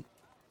home being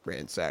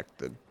ransacked,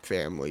 the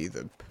family,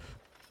 the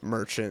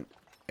merchant,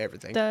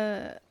 everything.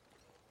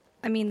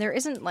 I mean, there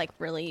isn't like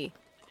really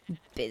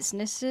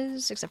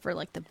businesses except for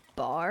like the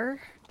bar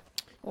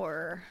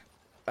or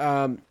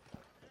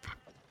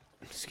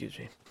Excuse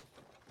me.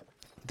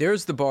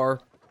 There's the bar.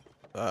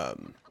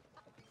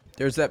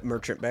 There's that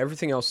merchant, but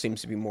everything else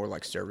seems to be more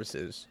like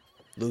services.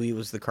 Louis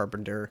was the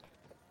carpenter.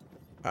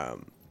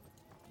 And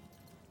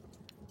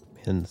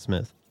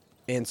Smith.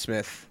 And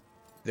Smith.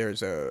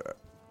 There's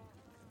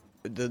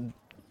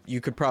you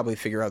could probably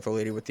figure out the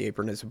lady with the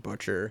apron is a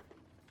butcher.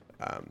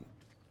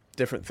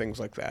 Different things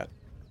like that.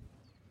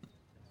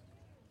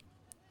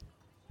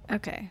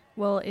 Okay.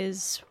 Well,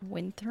 is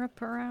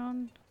Winthrop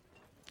around?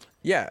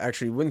 Yeah,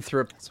 actually,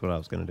 Winthrop That's what I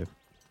was going to do.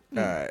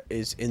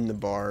 is in the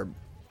bar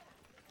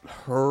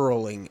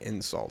hurling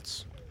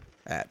insults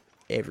at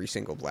every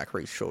single Black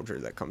Race soldier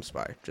that comes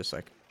by. Just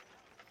like...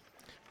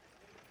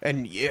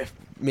 And yeah,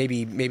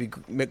 maybe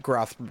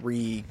McGroth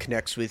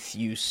reconnects with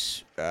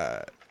Use,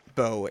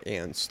 Bo,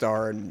 and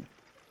Star, and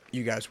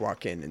you guys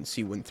walk in and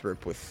see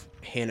Winthrop with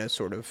Hannah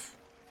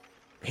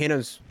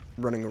Hannah's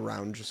running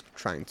around just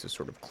trying to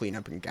sort of clean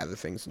up and gather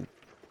things and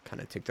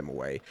kind of take them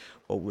away.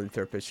 While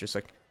Winthrop is just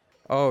like,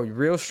 oh,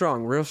 real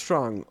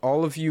strong.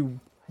 All of you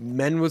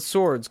men with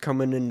swords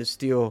coming in to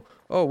steal.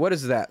 Oh, what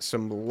is that?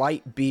 Some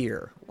light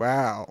beer.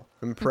 Wow,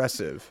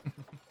 impressive.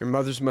 Your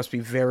mothers must be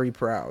very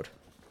proud.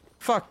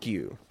 Fuck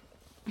you.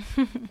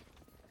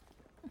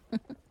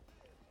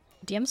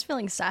 DM's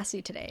feeling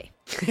sassy today.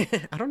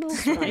 I don't know.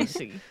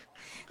 Spicy.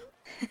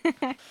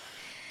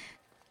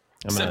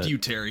 Except you,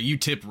 Terry. You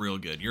tip real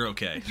good. You're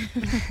okay.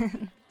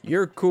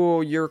 You're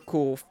cool. You're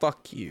cool.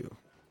 Fuck you.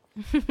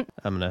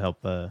 I'm gonna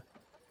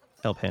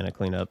help Hannah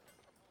clean up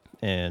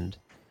and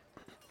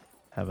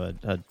have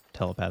a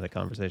telepathic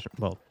conversation.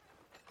 Well,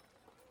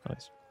 a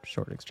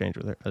short exchange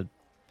with her. I'm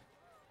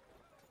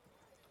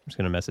just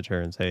gonna message her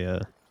and say,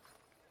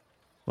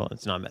 well,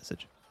 it's not a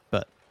message,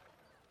 but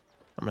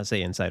I'm gonna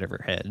say inside of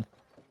her head.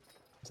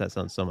 'Cause that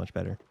sounds so much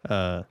better.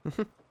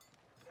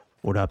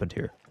 What happened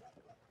here?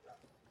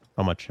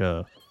 How much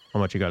you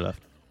got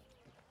left?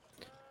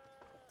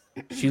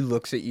 She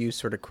looks at you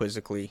sort of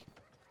quizzically,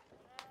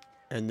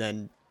 and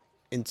then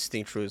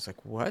instinctually is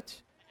like,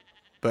 "What?"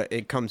 But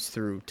it comes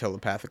through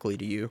telepathically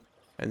to you,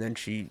 and then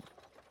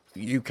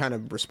you kind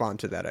of respond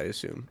to that, I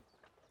assume.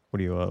 What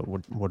do you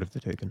what have they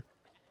taken?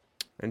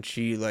 And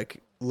she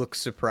like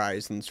looks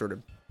surprised and sort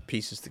of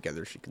pieces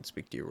together. She can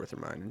speak to you with her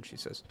mind, and she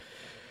says,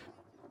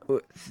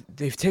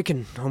 "They've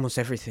taken almost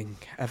everything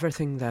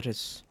that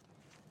is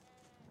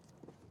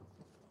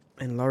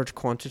in large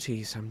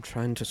quantities. I'm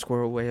trying to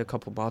squirrel away a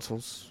couple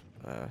bottles.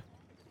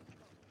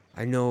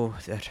 I know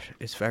that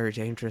it's very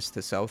dangerous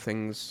to sell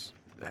things.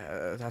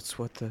 That's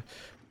what the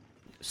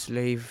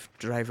slave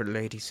driver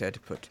lady said,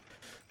 but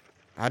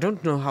I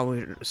don't know how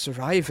we'd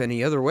survive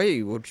any other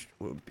way. Would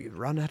be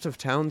run out of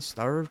town,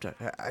 starved?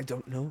 I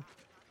don't know."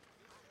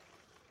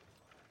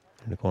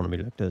 In an economy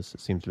like this,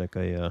 it seems like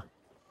a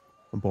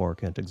bar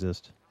can't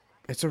exist.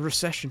 It's a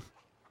recession.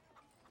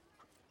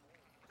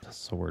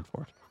 That's the word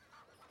for it.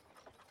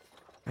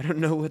 I don't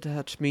know what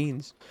that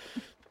means.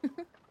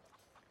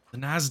 The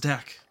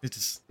NASDAQ.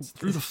 It's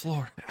through the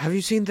floor. Have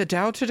you seen the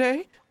Dow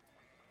today?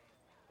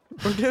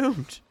 We're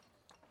doomed.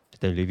 Did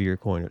they leave you your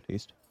coin at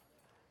least?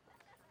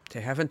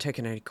 They haven't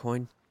taken any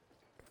coin,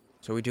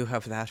 so we do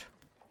have that.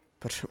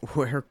 But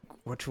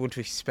what would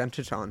we spend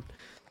it on?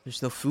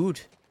 There's no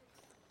food.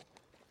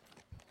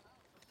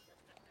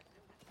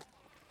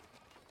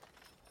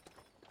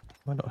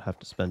 I don't have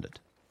to spend it.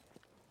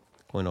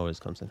 Coin always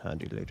comes in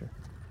handy later.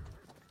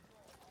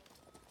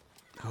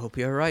 I hope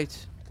you're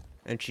right.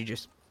 And she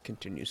just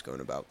continues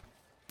going about,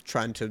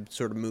 trying to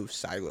sort of move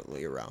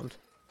silently around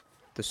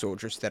the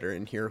soldiers that are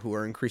in here, who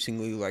are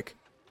increasingly, like,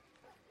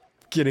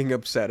 getting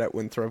upset at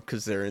Winthrop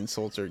because their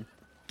insults are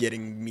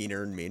getting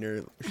meaner and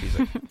meaner. She's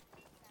like,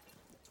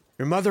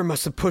 "Your mother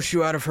must have pushed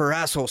you out of her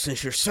asshole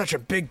since you're such a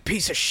big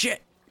piece of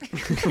shit."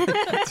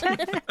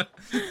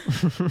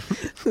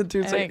 The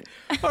dude's like,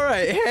 "All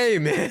right, hey,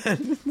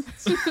 man.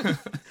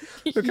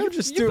 Look, I'm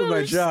just doing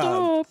my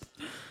job."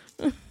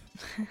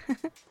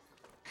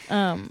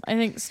 I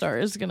think Star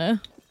is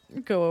gonna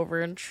go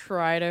over and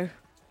try to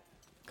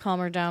calm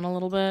her down a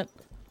little bit.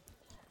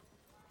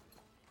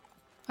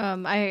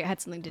 I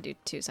had something to do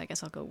too, so I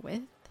guess I'll go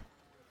with.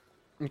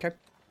 Okay.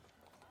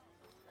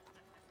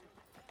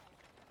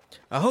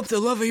 "I hope the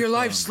love of your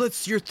life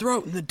slits your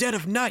throat in the dead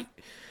of night,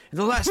 and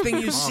the last thing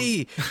you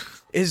see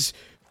is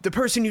the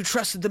person you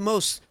trusted the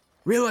most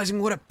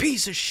realizing what a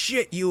piece of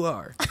shit you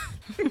are."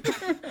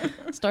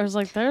 Star's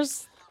like,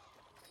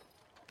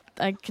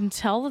 I can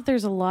tell that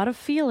there's a lot of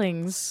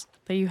feelings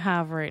that you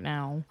have right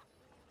now.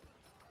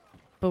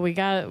 But we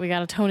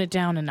gotta tone it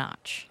down a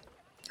notch.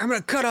 "I'm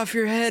gonna cut off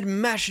your head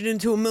and mash it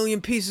into a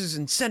million pieces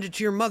and send it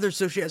to your mother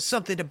so she has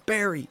something to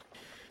bury."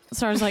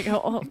 Star's like,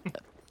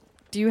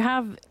 do you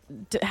have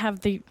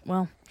the,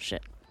 well,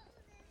 shit.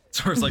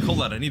 So it's like,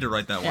 hold on, I need to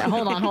write that Yeah,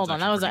 one. hold on.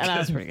 That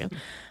was pretty good.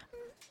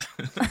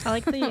 I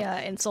like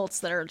the insults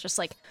that are just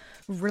like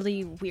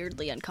really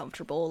weirdly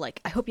uncomfortable.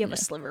 Like, "I hope you have a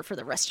sliver for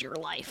the rest of your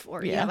life,"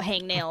 or "you Yeah. have a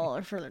hangnail," or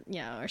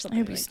or I something.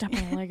 hope you like. step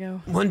on a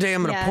Lego. "One day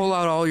I'm gonna Yeah. pull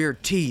out all your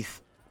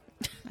teeth."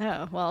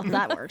 Oh, well,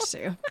 that works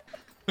too.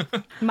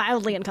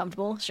 Mildly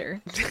uncomfortable,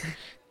 sure.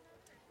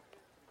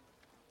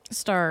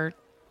 Star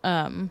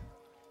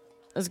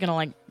is gonna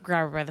like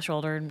grab her by the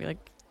shoulder and be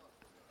like,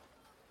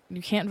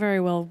 "You can't very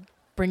well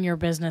bring your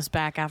business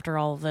back after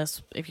all of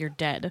this if you're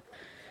dead.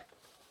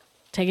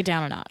 Take it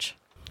down a notch."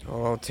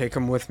 "Oh, I'll take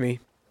him with me.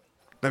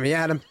 Let me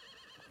at him."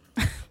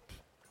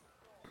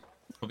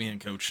 Put me in,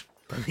 coach.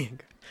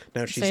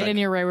 No, she's Say it like, in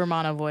your Ray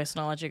Romano voice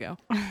and I'll let you go.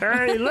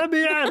 "Hey, let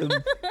me at him."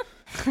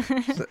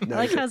 I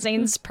like how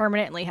Zane's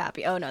permanently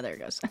happy. Oh, no, there it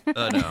goes. No,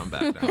 I'm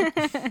back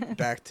now.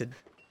 Back to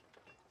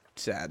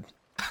sad.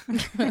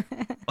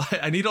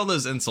 I need all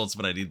those insults,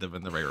 but I need them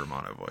in the Ray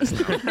Romano voice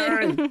now.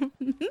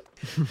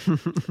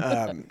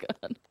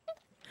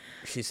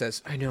 She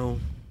says, I know,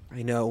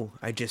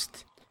 I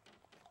just...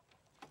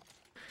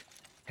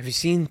 Have you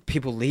seen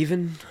people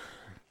leaving?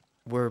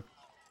 Look,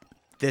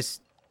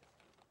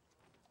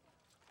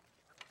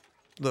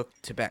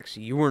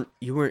 Tabaxi, you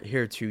weren't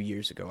here 2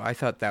 years ago. I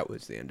thought that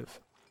was the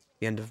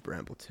end of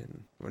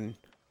Brambleton. When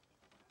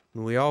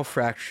we all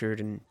fractured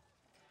and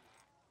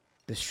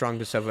the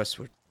strongest of us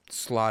were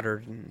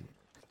slaughtered and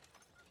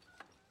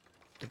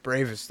the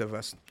bravest of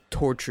us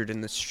tortured in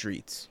the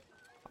streets.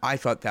 I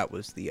thought that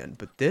was the end.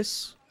 But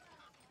this,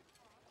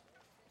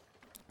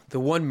 the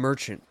one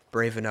merchant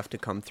brave enough to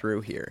come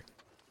through here,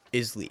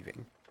 is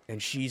leaving,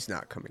 and she's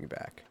not coming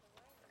back.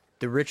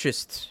 The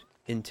richest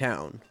in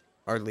town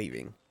are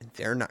leaving, and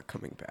they're not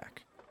coming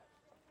back.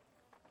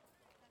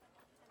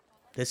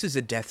 This is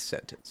a death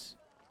sentence.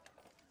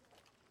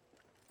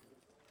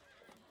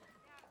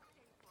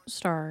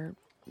 Star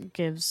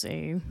gives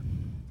a,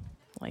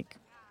 like,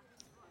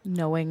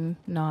 knowing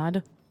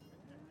nod.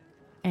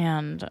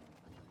 And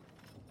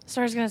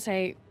Star's gonna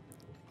say,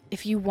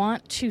 if you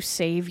want to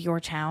save your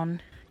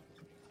town,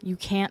 you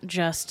can't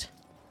just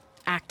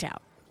act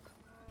out.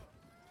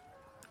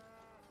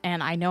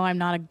 And I know I'm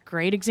not a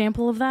great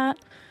example of that,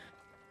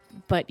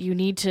 but you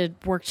need to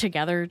work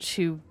together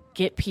to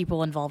get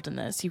people involved in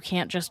this. You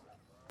can't just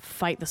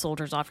fight the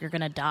soldiers off. You're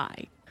gonna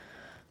die.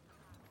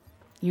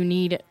 You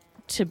need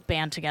to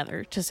band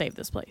together to save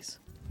this place.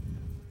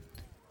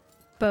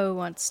 Bo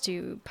wants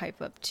to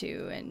pipe up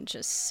too and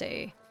just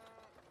say,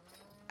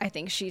 I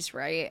think she's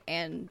right,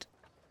 and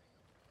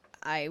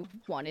I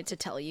wanted to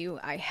tell you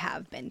I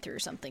have been through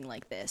something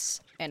like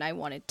this, and I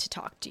wanted to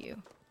talk to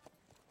you.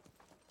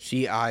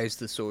 She eyes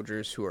the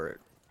soldiers who are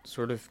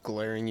sort of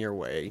glaring your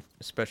way,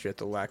 especially at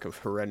the lack of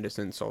horrendous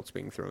insults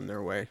being thrown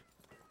their way.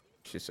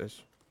 She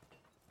says,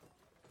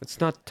 let's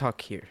not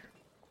talk here.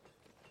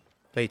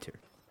 Later.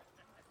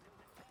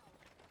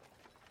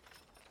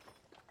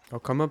 I'll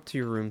come up to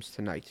your rooms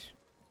tonight.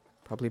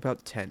 Probably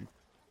about 10.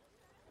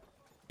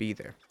 Be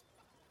there.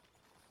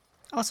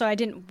 Also, I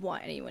didn't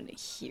want anyone to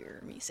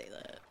hear me say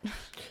that.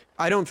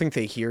 I don't think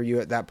they hear you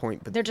at that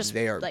point, but They're just,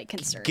 they are like,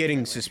 concerned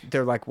getting that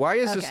they're like, why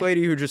is this Okay.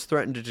 lady who just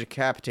threatened to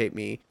decapitate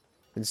me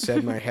and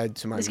said my head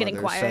to my Is getting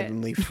mother quiet.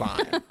 suddenly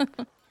fine?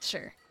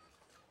 Sure.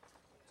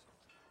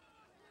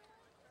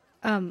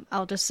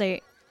 I'll just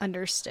say,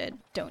 understood,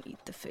 don't eat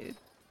the food.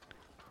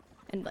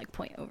 And, like,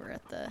 point over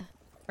at the...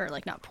 Or,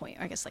 like, not point,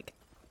 I guess, like,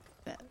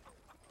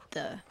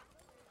 the...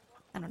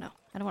 I don't know.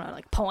 I don't want to,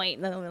 like, point.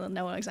 They'll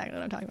know exactly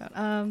what I'm talking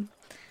about.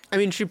 I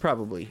mean, she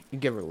probably... You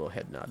give her a little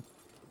head nod.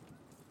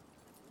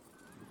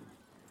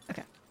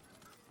 Okay.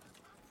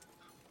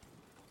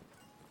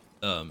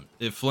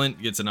 If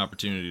Flint gets an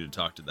opportunity to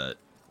talk to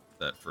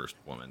that first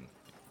woman,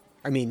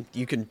 I mean,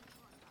 you can...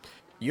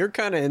 You're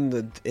kind of in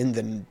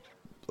the...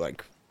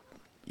 Like...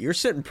 You're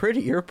sitting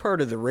pretty. You're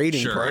part of the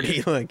raiding Sure, party.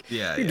 yeah. Like,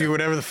 Yeah, you yeah. do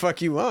whatever the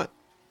fuck you want.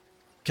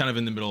 kind of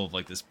in the middle of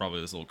like this,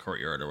 probably this little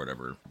courtyard or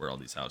whatever, where all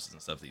these houses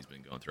and stuff that he's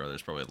been going through.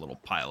 There's probably a little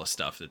pile of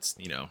stuff that's,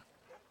 you know,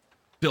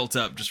 built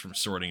up just from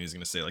sorting. He's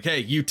gonna say like, hey,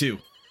 you two,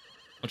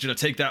 I want you to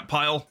take that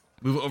pile,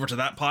 move it over to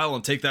that pile,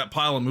 and take that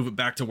pile and move it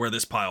back to where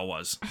this pile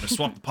was. I'm gonna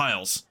swap the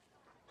piles.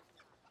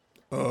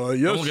 Yes.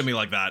 Don't look at me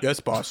like that. Yes,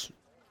 boss.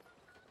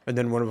 And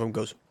then one of them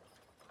goes,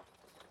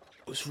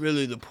 what's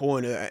really the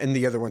point of that? And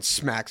the other one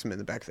smacks him in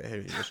the back of the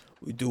head. He goes,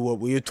 we do what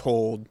we are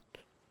told.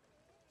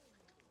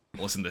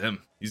 Listen to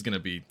him. He's gonna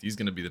be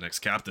the next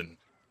captain.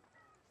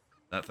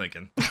 That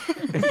thinking.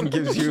 And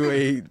gives you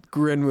a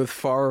grin with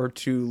far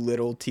too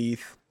little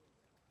teeth.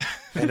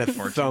 And a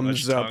Far too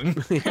thumbs much up.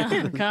 tongue.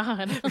 Oh,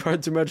 God. Far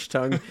too much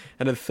tongue.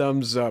 And a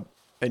thumbs up.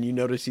 And you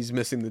notice he's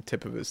missing the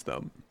tip of his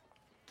thumb.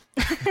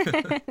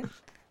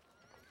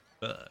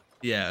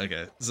 Yeah,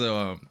 okay.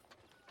 So,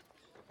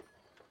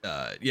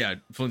 yeah,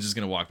 Flynn's just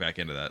gonna walk back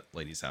into that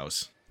lady's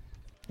house.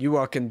 You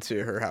walk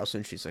into her house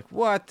and she's like,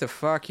 what the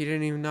fuck? You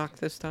didn't even knock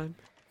this time?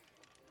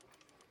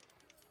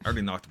 I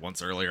already knocked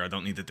once earlier. I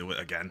don't need to do it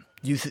again.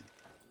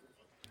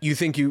 You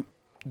think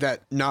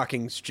that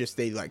knocking's just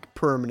a like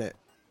permanent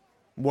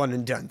one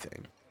and done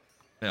thing.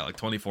 Yeah, like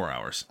 24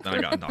 hours. Then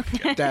I got knocked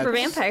again. That's, For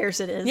vampires,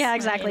 it is. Yeah,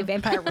 exactly.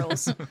 Vampire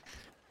rules.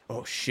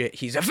 oh shit,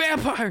 he's a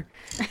vampire!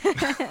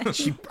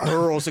 She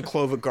hurls a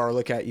clove of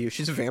garlic at you.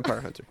 She's a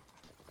vampire hunter.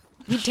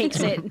 He takes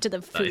it into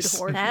the food Nice.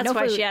 hoard. That's No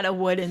why food. she had a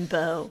wooden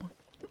bow.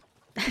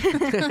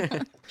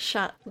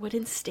 Shot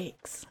wooden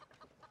stakes.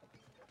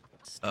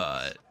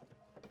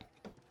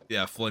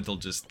 Yeah, Flint will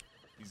he's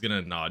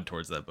gonna nod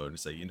towards that boat and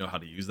say, you know how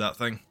to use that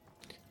thing?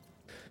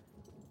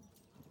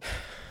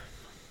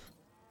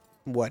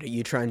 What, are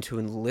you trying to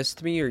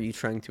enlist me or are you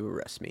trying to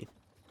arrest me?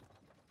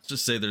 Let's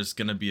just say there's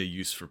gonna be a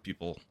use for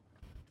people,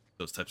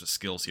 those types of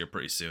skills here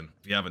pretty soon.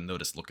 If you haven't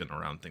noticed looking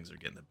around, things are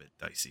getting a bit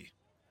dicey.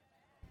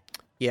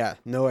 Yeah,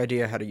 no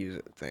idea how to use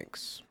it,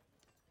 thanks.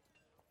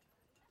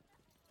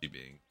 You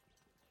being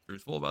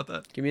truthful about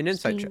that? Give me an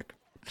insight Being- check.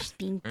 Just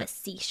being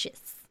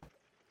facetious.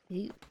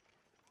 Ooh.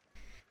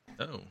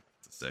 Oh,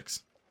 it's a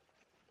 6.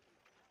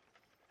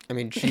 I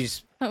mean,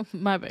 she's Oh,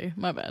 my bad.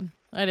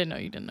 I didn't know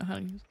you didn't know how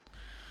to use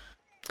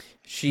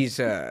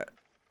it.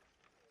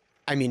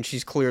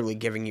 she's clearly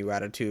giving you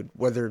attitude.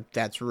 Whether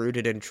that's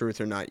rooted in truth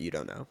or not, you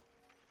don't know.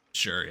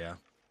 Sure, yeah.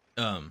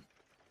 How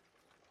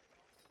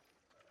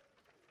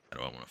do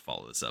I want to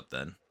follow this up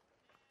then?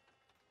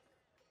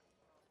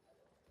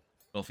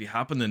 Well, if you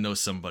happen to know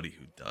somebody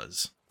who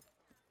does,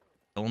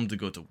 tell them to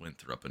go to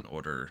Winthrop and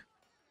order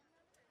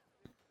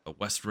a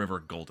West River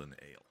Golden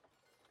Ale.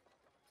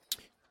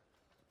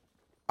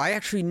 I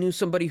actually knew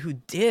somebody who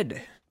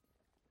did.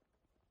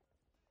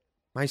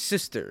 My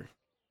sister.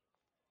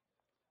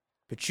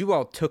 But you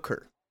all took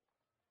her.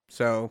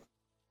 So,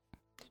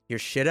 you're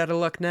shit out of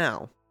luck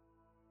now.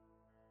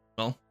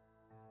 Well,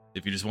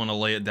 If you just want to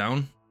lay it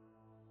down,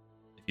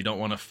 if you don't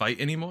want to fight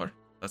anymore,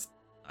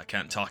 I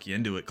can't talk you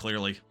into it,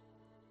 clearly.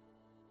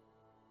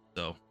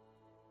 So,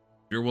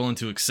 if you're willing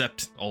to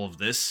accept all of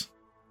this.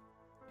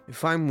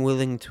 If I'm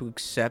willing to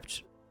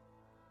accept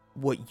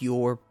what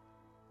you're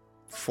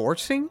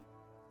forcing?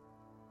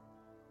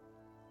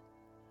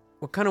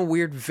 What kind of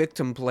weird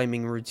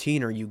victim-blaming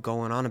routine are you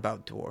going on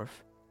about, Dwarf?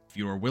 If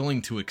you are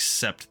willing to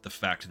accept the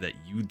fact that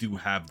you do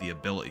have the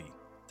ability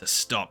to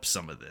stop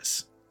some of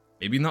this,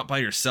 maybe not by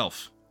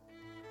yourself,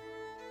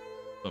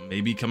 but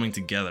maybe coming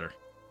together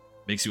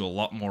makes you a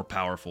lot more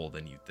powerful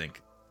than you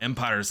think.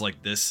 Empires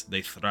like this,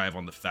 they thrive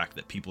on the fact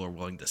that people are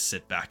willing to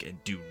sit back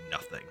and do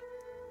nothing.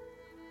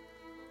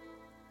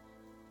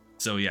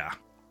 So yeah,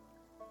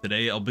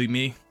 today I'll be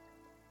me.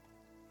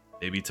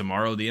 Maybe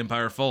tomorrow the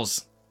Empire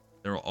falls.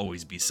 There will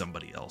always be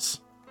somebody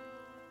else.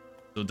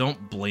 So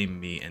don't blame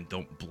me and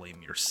don't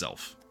blame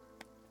yourself.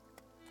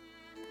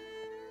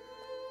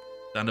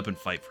 Stand up and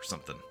fight for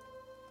something.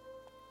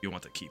 If you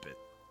want to keep it.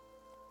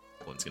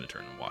 One's gonna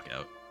turn and walk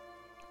out.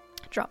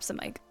 Drops the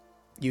mic.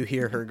 You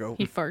hear her go,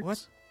 He farts.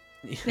 What?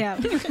 Yeah.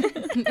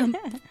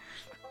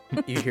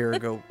 You hear her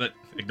go, But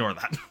ignore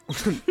that.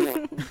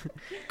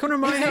 come to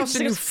my house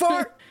and you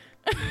fart!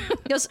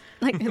 Goes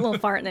like a little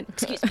fart and then,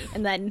 excuse me,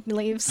 and then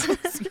leaves.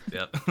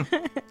 Yeah.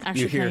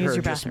 Actually, hear can I use her your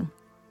just- bathroom?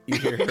 You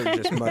hear her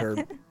just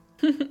mutter,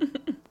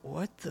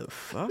 what the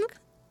fuck?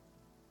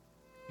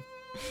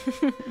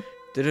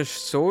 Did a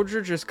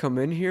soldier just come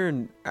in here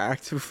and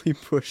actively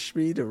push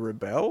me to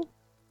rebel?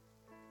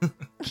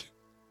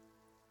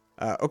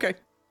 Okay.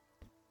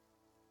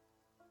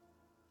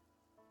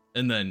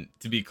 And then,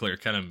 to be clear,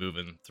 kind of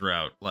moving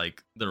throughout,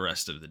 like, the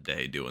rest of the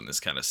day doing this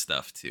kind of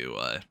stuff, too.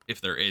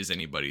 If there is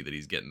anybody that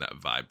he's getting that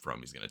vibe from,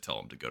 he's going to tell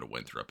him to go to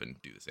Winthrop and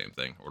do the same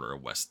thing. Order a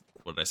what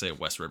did I say? A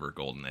West River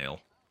Golden Ale.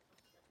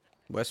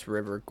 West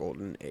River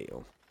Golden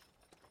Ale.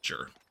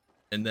 Sure.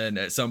 And then,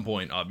 at some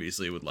point,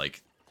 obviously, would,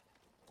 like,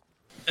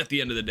 at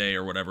the end of the day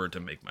or whatever, to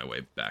make my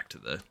way back to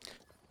the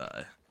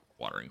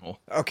watering hole.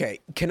 Okay,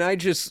 can I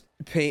just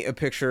paint a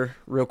picture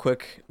real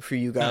quick for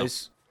you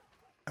guys?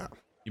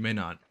 You may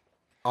not.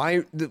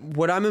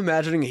 What I'm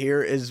imagining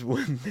here is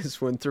when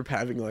this Winthrop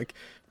having like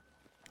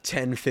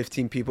 10,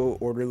 15 people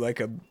order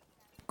like a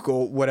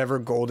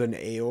golden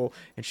ale,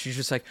 and she's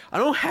just like, I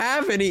don't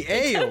have any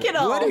ale. took it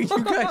What all. are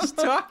you guys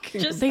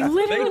talking Just- They about?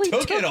 literally They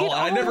took it all.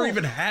 I never all.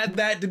 even had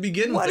that to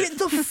begin What with.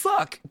 the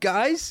fuck,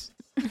 guys?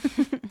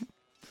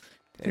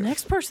 The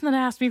next person that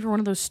asked me for one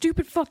of those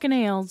stupid fucking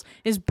ales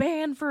is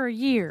banned for a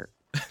year.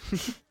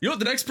 You know what?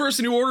 The next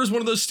person who orders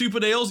one of those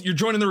stupid ales, you're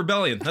joining the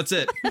rebellion. That's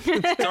it.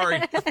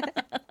 Sorry.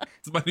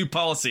 It's my new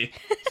policy.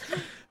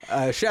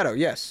 Shadow,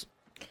 yes.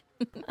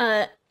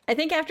 I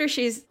think after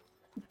she's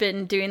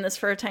been doing this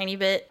for a tiny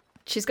bit,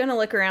 she's going to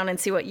look around and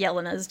see what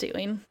Yelena's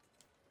doing.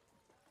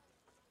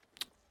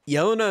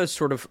 Yelena is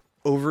sort of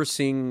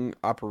overseeing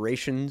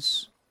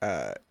operations,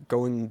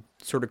 going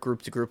sort of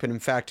group to group. And in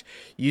fact,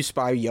 you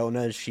spy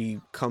Yelena as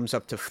she comes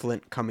up to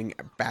Flint coming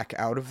back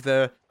out of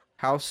the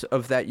house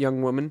of that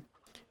young woman.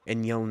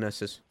 And Yelena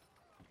says,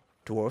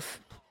 Dwarf,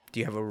 do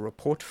you have a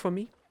report for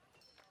me?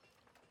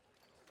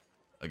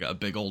 I got a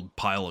big old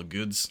pile of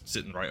goods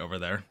sitting right over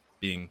there,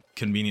 being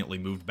conveniently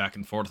moved back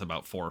and forth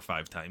about 4 or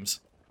 5 times.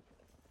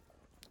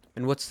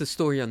 And what's the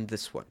story on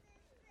this one?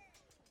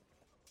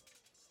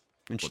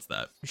 And What's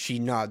that? she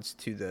nods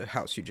to the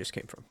house you just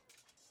came from.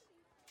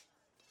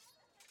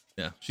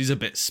 Yeah, she's a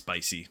bit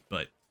spicy,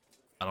 but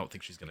I don't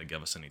think she's going to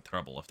give us any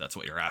trouble if that's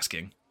what you're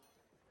asking.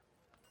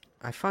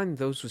 I find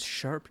those with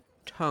sharp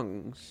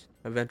tongues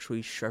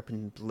eventually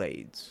sharpen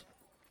blades.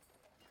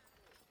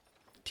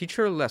 Teach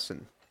her a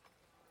lesson.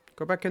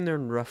 Go back in there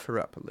and rough her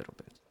up a little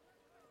bit.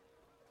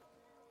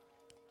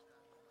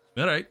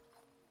 All right.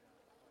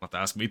 Not to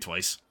ask me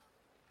twice.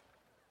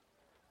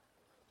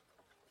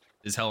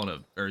 Is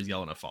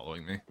Yelena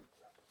following me?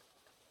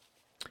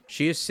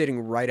 She is sitting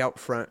right out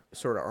front,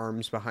 sort of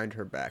arms behind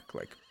her back,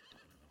 like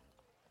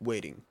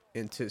waiting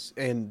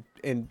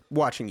and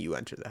watching you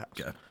enter the house.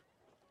 Okay.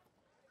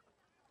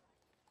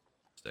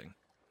 Interesting.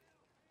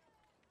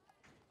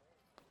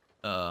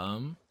 I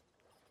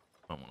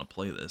don't want to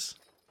play this.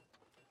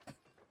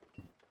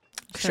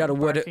 Shadow,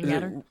 what? barking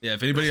at her. Yeah,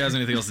 if anybody has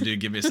anything else to do,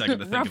 give me a second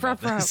to think Ruff,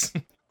 about ruff,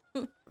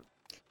 this.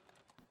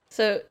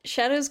 So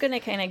Shadow's going to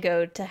kind of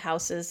go to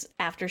houses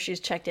after she's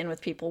checked in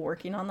with people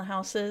working on the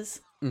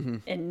houses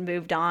and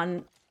moved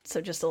on. So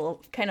just a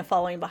little kind of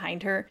following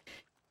behind her.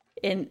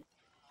 And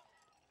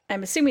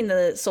I'm assuming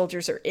the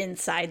soldiers are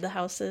inside the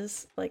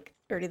houses, like,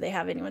 or do they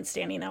have anyone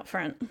standing out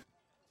front?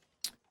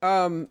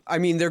 I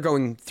mean, they're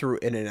going through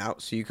in and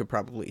out, so you could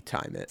probably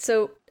time it.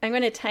 So I'm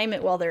going to time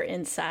it while they're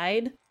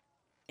inside.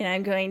 And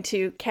I'm going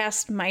to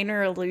cast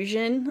Minor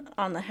Illusion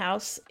on the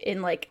house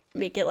and, like,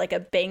 make it like a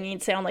banging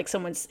sound, like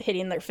someone's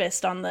hitting their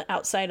fist on the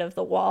outside of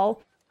the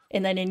wall.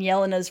 And then in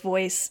Yelena's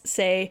voice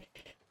say,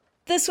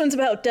 this one's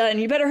about done.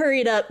 You better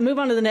hurry it up. Move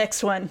on to the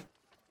next one.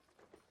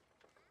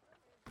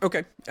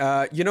 Okay.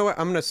 You know what?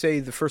 I'm going to say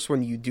the first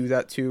one you do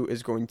that to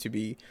is going to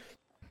be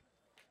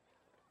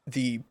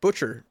the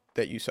butcher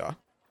that you saw.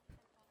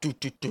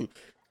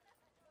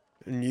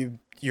 And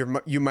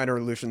you minor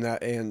illusion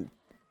that, and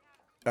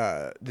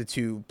the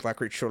two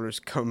black-red shoulders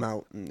come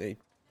out and they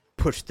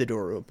push the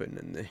door open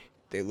and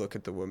they look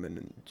at the woman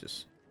and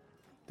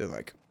they're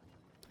like,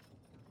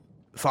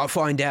 if I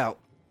find out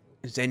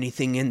there's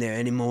anything in there,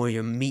 any more of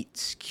your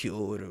meat's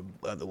cured or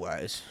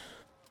otherwise,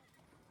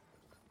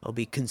 I'll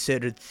be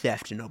considered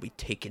theft and I'll be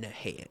taking a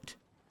hand.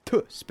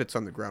 Spits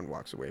on the ground,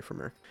 walks away from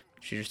her.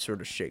 She just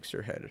sort of shakes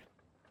her head,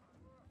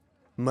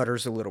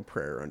 mutters a little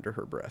prayer under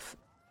her breath.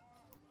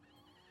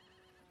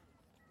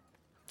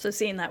 So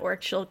seeing that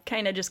work, she'll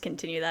kind of just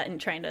continue that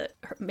and trying to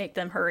make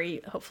them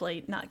hurry,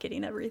 hopefully not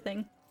getting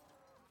everything.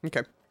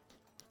 Okay.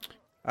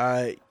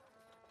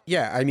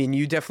 Yeah, I mean,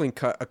 you definitely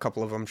cut a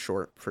couple of them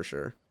short, for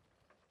sure.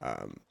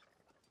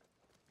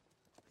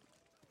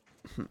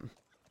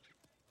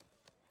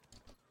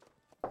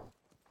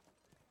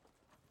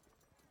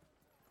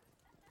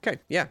 Okay,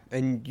 yeah,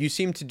 and you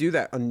seem to do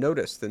that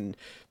unnoticed, and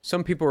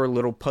some people are a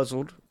little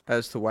puzzled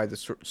as to why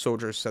the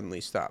soldiers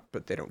suddenly stop,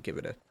 but they don't give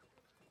it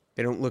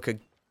they don't look a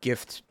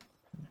gift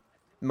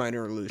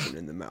minor illusion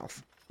in the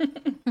mouth.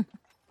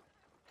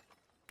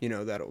 You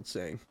know that old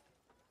saying.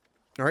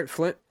 All right,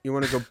 Flint, you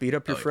want to go beat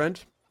up your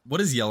friend? What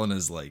is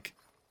Yelena's, like,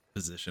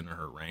 position or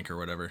her rank or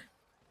whatever?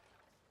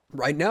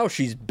 Right now,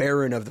 she's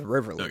Baron of the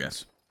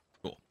Riverlands.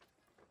 Okay,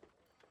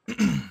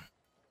 cool.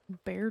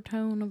 Bear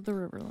tone of the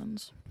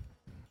Riverlands.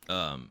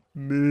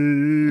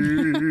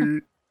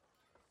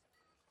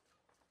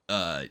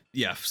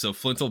 Yeah, so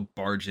Flint will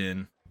barge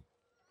in,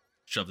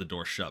 shove the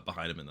door shut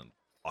behind him, and then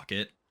lock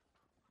it.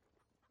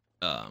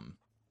 And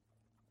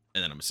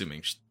then I'm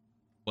assuming,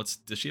 does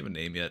she have a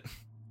name yet?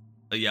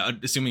 Yeah,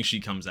 assuming she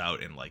comes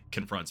out and, like,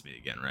 confronts me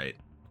again, right?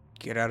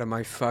 Get out of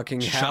my fucking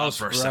Shut house, up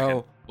for a bro.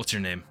 second. What's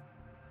your name?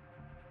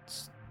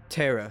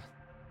 Tara.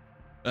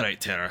 All right,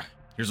 Tara.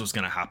 Here's what's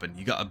gonna happen.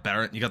 You got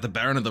the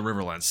Baron of the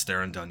Riverlands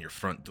staring down your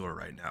front door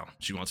right now.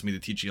 She wants me to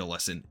teach you a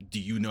lesson. Do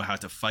you know how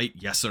to fight?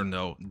 Yes or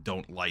no?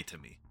 Don't lie to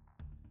me.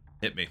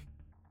 Hit me.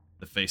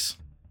 The face.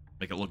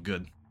 Make it look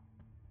good.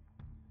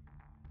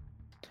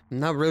 I'm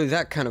not really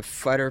that kind of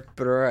fighter,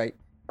 but alright.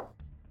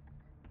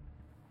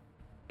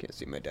 Can't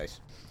see my dice.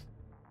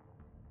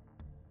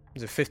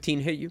 Does a 15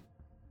 hit you?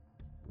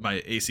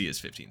 My AC is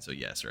 15, so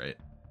yes, right?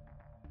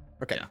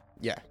 Okay. Yeah.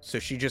 Yeah. So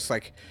she just,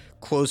 like,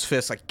 closed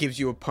fist, like, gives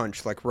you a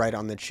punch, like, right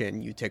on the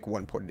chin. You take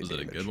 1 point of Was it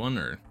damage. a good one,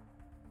 or?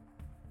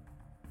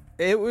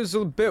 It was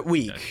a bit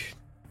weak. Okay.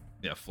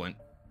 Yeah, Flint.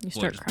 You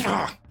Flint start just-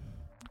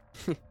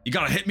 crying. You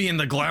gotta hit me in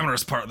the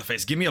glamorous part of the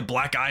face. Give me a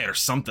black eye or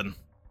something.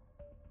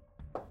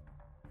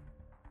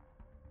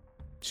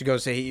 She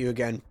goes to hit you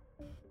again.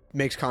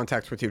 Makes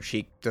contact with your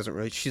cheek. Doesn't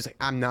really. She's like,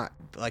 I'm not,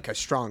 like, a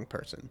strong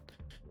person.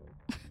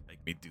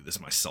 Make me do this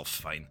myself,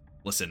 fine.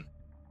 Listen.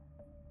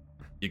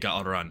 You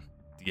gotta run.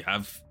 Do you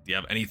have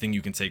anything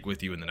you can take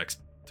with you in the next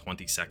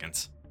 20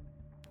 seconds?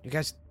 You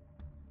guys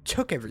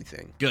took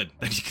everything. Good.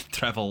 Then you can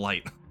travel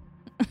light.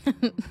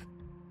 God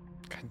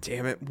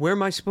damn it. Where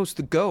am I supposed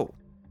to go?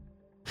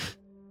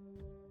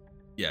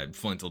 Yeah,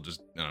 Flint will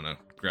just, I don't know,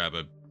 grab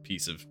a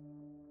piece of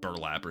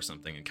burlap or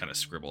something and kind of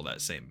scribble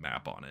that same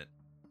map on it.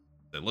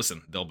 Then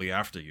listen, they'll be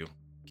after you.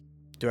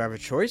 Do I have a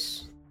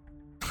choice?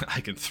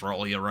 I can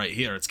throw you right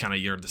here. It's kind of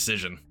your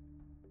decision.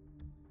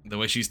 The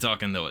way she's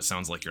talking, though, it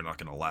sounds like you're not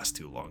going to last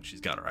too long.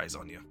 She's got her eyes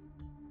on you.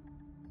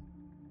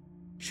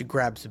 She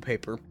grabs the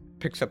paper,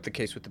 picks up the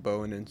case with the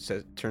bow, and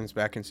then turns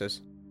back and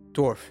says,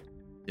 Dwarf.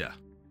 Yeah.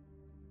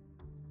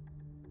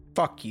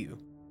 Fuck you.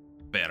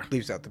 Better.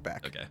 Leaves out the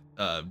back. Okay.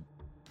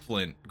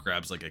 Flint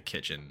grabs like a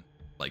kitchen,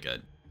 like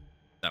a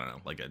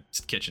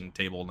kitchen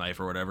table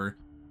knife or whatever.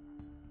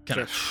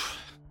 Kind of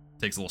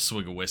takes a little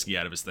swig of whiskey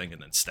out of his thing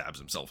and then stabs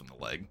himself in the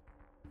leg.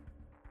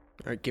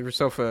 All right, give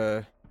yourself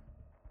a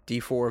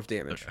D4 of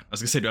damage. Okay. I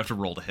was gonna say, do I have to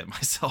roll to hit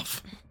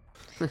myself?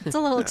 It's a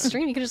little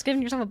extreme. You could just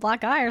give yourself a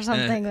black eye or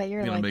something that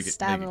you're you know, like make it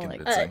stabbing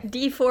like. convincing.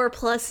 D4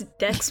 plus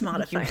Dex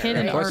modifier. hit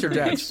an right? Plus your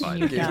artery, dex. fine.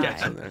 you Yeah, die.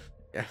 dex on there.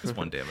 Yeah. It's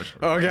 1 damage.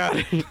 Oh,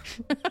 God.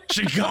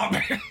 She got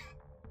me!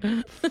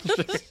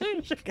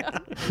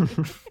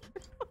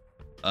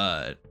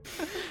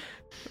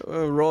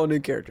 Roll a new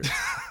character.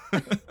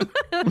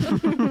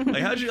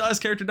 Like, how'd your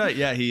last character die?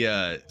 Yeah, he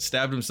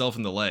stabbed himself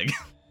in the leg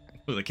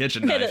with a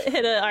kitchen knife.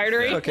 Hit an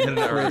artery. Okay. Hit an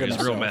artery. It was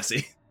real himself.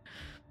 messy.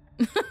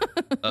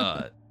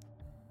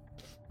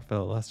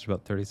 Felt it lasted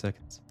about 30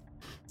 seconds.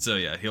 So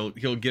yeah,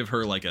 he'll give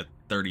her like a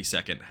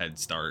 30-second head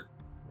start,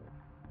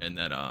 and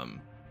then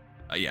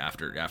yeah,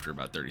 after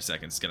about 30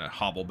 seconds, gonna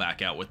hobble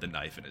back out with the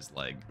knife in his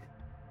leg,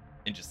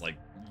 and just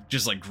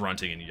like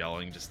grunting and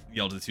yelling, just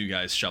yell to the two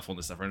guys shuffling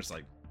the stuff around, just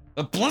like,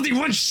 the bloody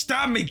wench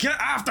stabbed me, get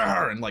after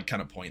her, and like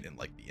kind of point in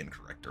like the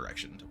incorrect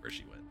direction to where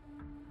she went.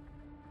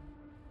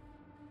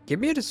 Give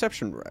me a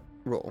deception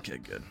roll. Okay,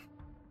 good.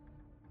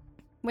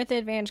 With the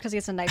advantage because he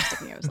gets a knife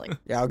sticking out his leg.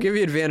 Yeah, I'll give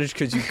you advantage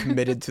because you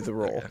committed to the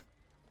roll. Okay.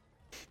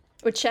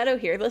 Would Shadow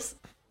hear this?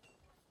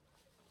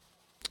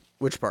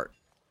 Which part?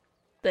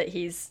 That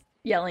he's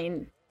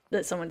yelling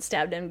that someone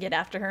stabbed him, get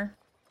after her?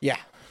 Yeah.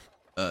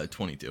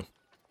 22.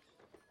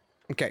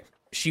 Okay.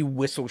 She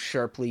whistles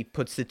sharply,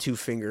 puts the two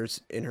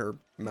fingers in her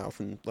mouth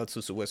and lets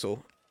loose a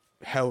whistle.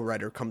 Hell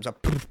Rider comes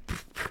up,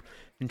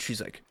 and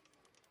she's like,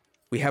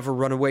 "We have a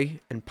runaway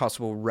and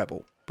possible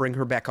rebel. Bring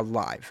her back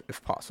alive,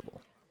 if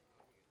possible."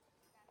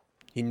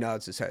 He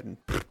nods his head and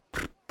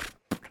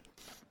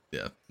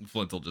Yeah,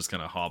 Flint will just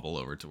kind of hobble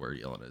over to where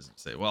Yelena is and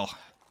say, well,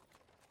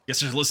 guess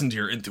just listen to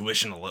your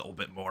intuition a little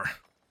bit more.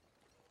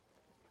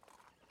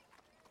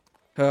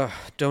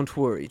 don't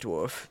worry,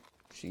 dwarf.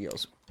 She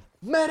yells,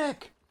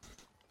 "Medic!"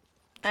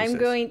 I'm says.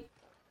 going,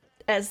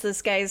 as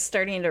this guy's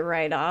starting to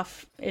ride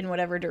off in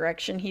whatever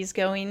direction he's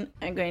going,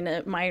 I'm going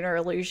to minor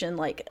illusion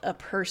like a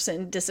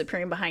person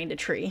disappearing behind a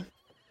tree.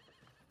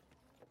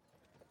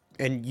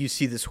 And you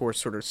see this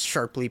horse sort of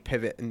sharply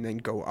pivot and then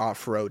go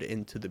off-road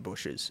into the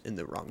bushes in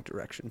the wrong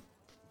direction.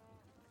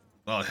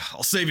 Well,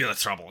 I'll save you the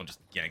trouble, and just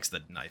yanks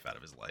the knife out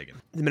of his leg.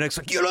 And The medic's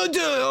like, "You don't do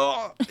it!"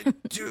 Oh,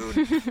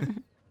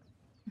 dude.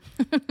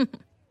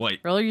 wait,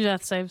 Roll your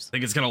death saves.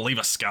 think it's gonna leave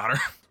a scatter?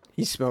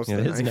 He smells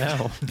It the is knife.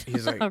 now.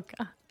 He's like, Oh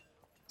god.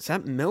 "Is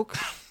that milk?"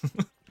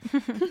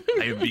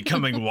 I am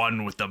becoming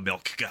one with the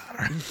milk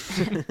scatter.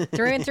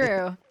 Through and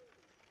through.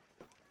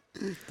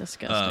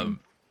 Disgusting.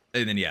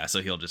 And then, yeah,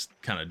 so he'll just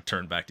kind of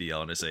turn back to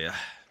Yelena and say, if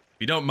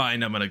you don't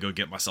mind, I'm gonna go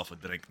get myself a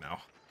drink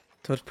now.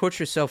 Don't put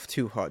yourself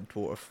too hard,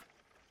 dwarf.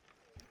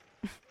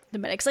 The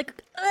medic's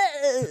like,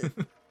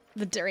 "Ugh."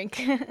 The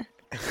drink.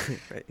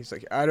 Right? He's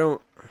like, "I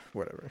don't..."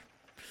 Whatever.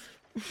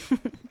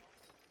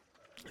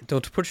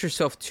 Don't put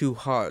yourself too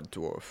hard,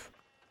 dwarf.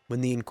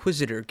 When the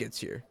Inquisitor gets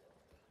here,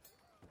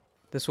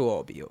 this will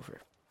all be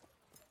over.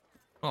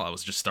 Well, I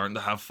was just starting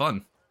to have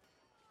fun.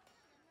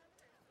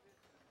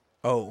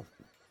 Oh,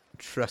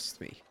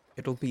 trust me.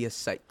 It'll be a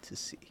sight to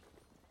see.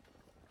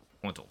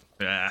 Flint will,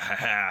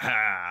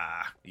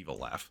 evil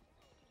laugh.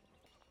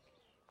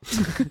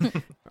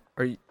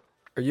 Are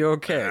you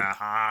okay?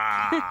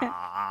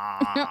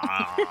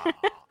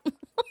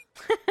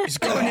 He's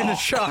going into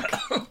shock.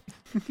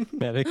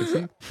 Medic, is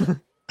he?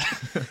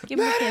 Give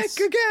him a Medic kiss.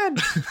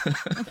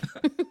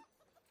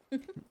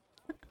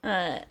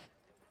 again!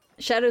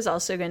 Shadow's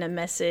also going to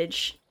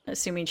message,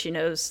 assuming she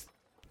knows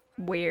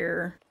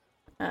where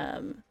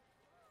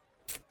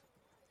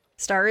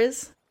Star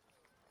is.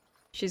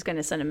 She's going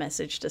to send a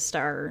message to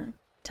Star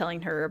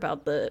telling her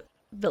about the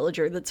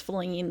villager that's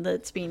fleeing,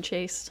 that's being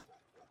chased.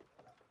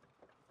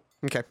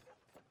 Okay.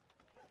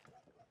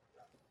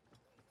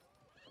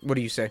 What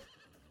do you say?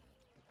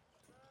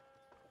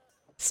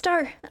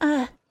 Star,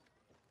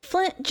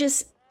 Flint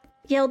just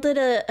yelled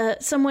that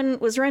someone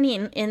was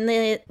running, and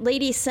the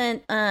lady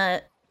sent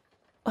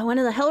one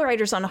of the Hell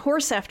Riders on a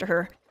horse after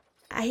her.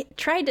 I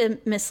tried to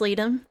mislead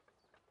him.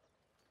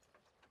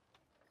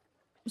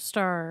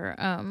 Star,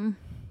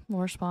 will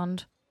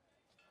respond.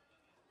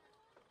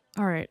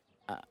 All right,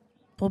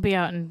 we'll be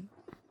out in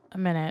a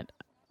minute.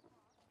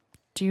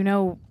 Do you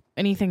know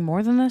anything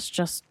more than this?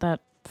 Just that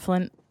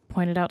Flint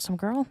pointed out some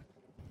girl?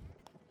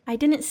 I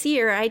didn't see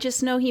her. I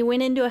just know he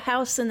went into a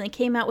house and then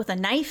came out with a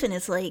knife in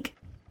his leg.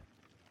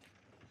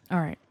 All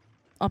right,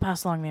 I'll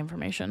pass along the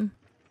information.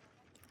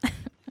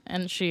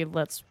 And she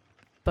lets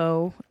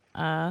Bo,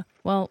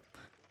 well,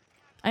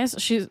 I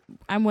guess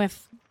I'm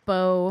with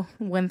Bo,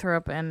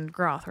 Winthrop, and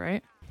Groth,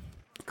 right?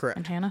 Correct.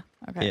 And Hannah?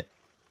 Okay. Yeah.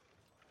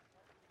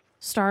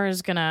 Star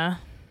is gonna,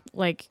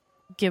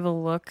 give a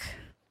look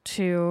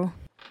to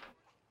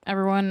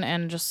everyone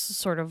and just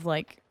sort of,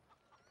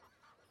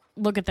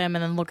 look at them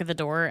and then look at the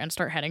door and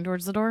start heading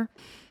towards the door.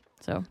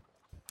 So,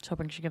 just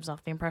hoping she gives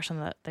off the impression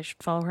that they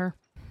should follow her.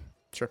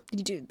 Sure.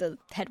 You do the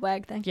head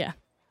wag thing? Yeah.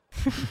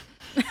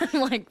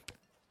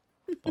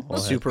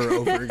 Super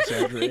over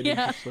exaggerated.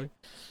 Yeah.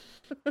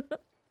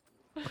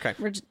 Okay.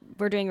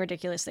 We're doing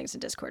ridiculous things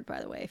in Discord,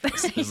 by the way.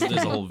 There's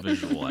a whole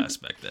visual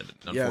aspect that,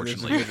 Yeah,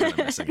 unfortunately, you're kind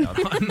of missing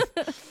out on.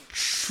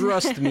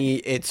 Trust me,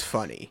 it's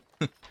funny.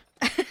 That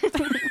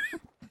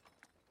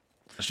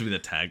should be the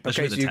tag. That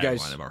Okay, should be so the you tagline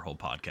guys- of our whole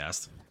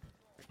podcast.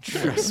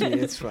 Trust me,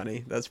 it's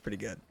funny. That's pretty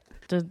good.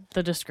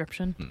 The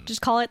description.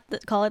 Just call it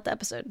the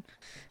episode.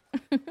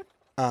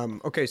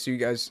 Okay, so you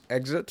guys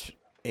exit,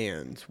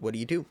 and what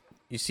do?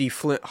 You see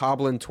Flint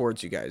hobbling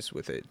towards you guys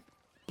with a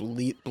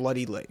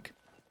bloody leg.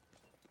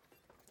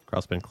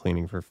 Cross been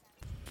cleaning for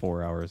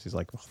 4 hours. He's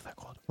like, oh, thank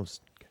God. I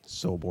was getting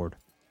so bored.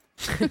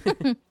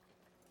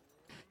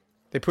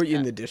 They put you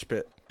in the dish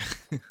pit.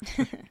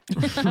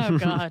 Oh,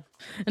 God.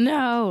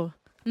 No,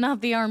 not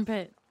the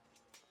armpit.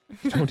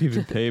 Don't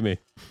even pay me.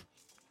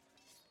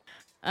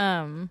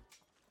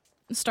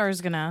 Star's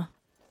gonna,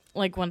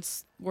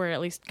 once we're at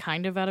least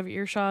kind of out of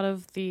earshot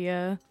of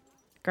the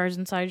guards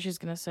inside, she's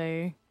gonna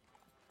say,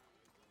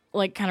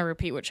 kind of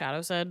repeat what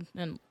Shadow said.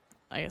 And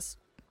I guess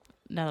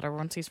now that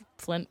everyone sees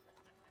Flint,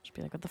 just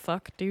be like, what the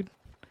fuck, dude?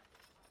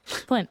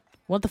 Flint,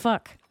 what the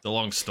fuck? It's a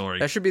long story.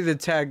 That should be the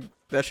tag.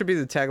 That should be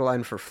the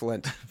tagline for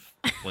Flint.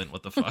 Flint,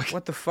 what the fuck?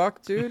 What the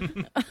fuck,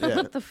 dude? Yeah.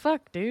 What the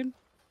fuck, dude?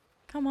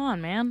 Come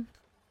on, man.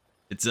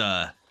 It's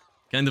kind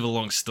of a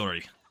long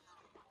story.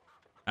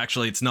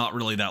 Actually, it's not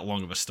really that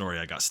long of a story.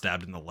 I got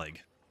stabbed in the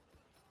leg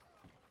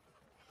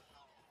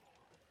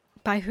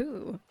By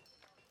who?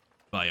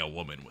 by a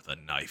woman with a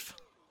knife.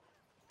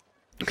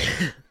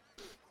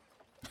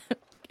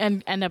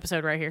 End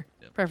episode right here.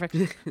 Perfect.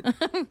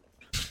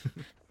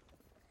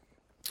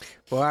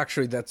 Well,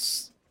 actually,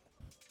 that's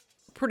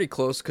pretty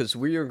close because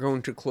we are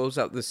going to close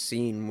out this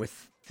scene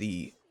with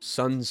the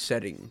sun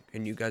setting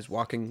and you guys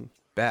walking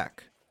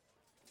back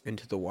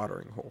into the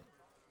watering hole.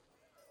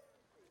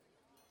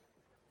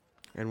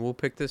 And we'll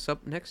pick this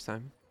up next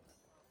time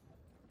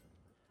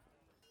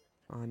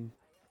on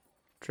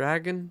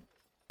Dragon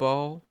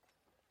Ball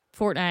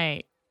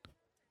Fortnite.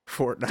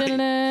 Fortnite.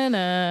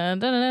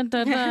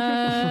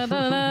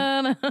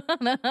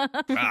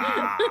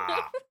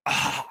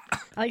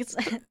 Like it's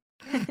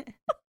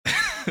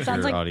Your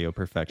sounds like audio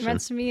perfection.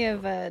 reminds me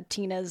of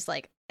Tina's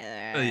like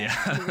Yeah.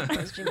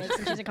 she makes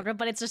and she's uncomfortable,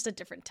 but it's just a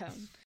different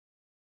tone.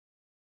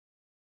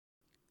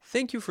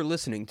 Thank you for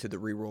listening to the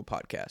Reroll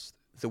Podcast.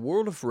 The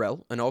world of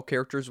Rel and all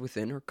characters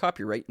within are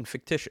copyright and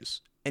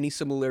fictitious. Any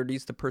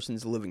similarities to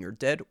persons living or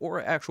dead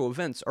or actual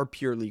events are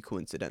purely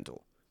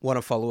coincidental. Want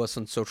to follow us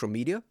on social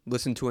media,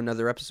 listen to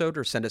another episode,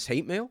 or send us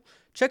hate mail?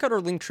 Check out our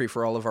link tree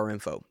for all of our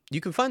info. You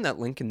can find that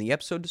link in the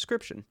episode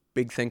description.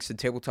 Big thanks to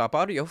Tabletop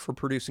Audio for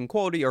producing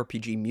quality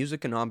RPG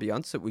music and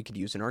ambiance that we could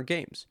use in our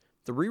games.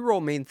 The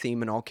Reroll main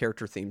theme and all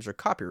character themes are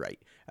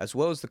copyright, as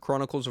well as the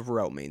Chronicles of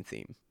Rel main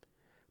theme.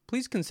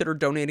 Please consider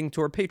donating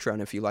to our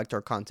Patreon if you liked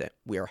our content.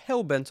 We are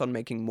hell-bent on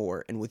making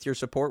more, and with your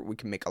support, we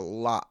can make a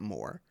lot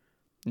more.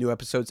 New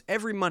episodes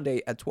every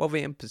Monday at 12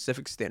 a.m.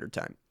 Pacific Standard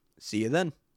Time. See you then.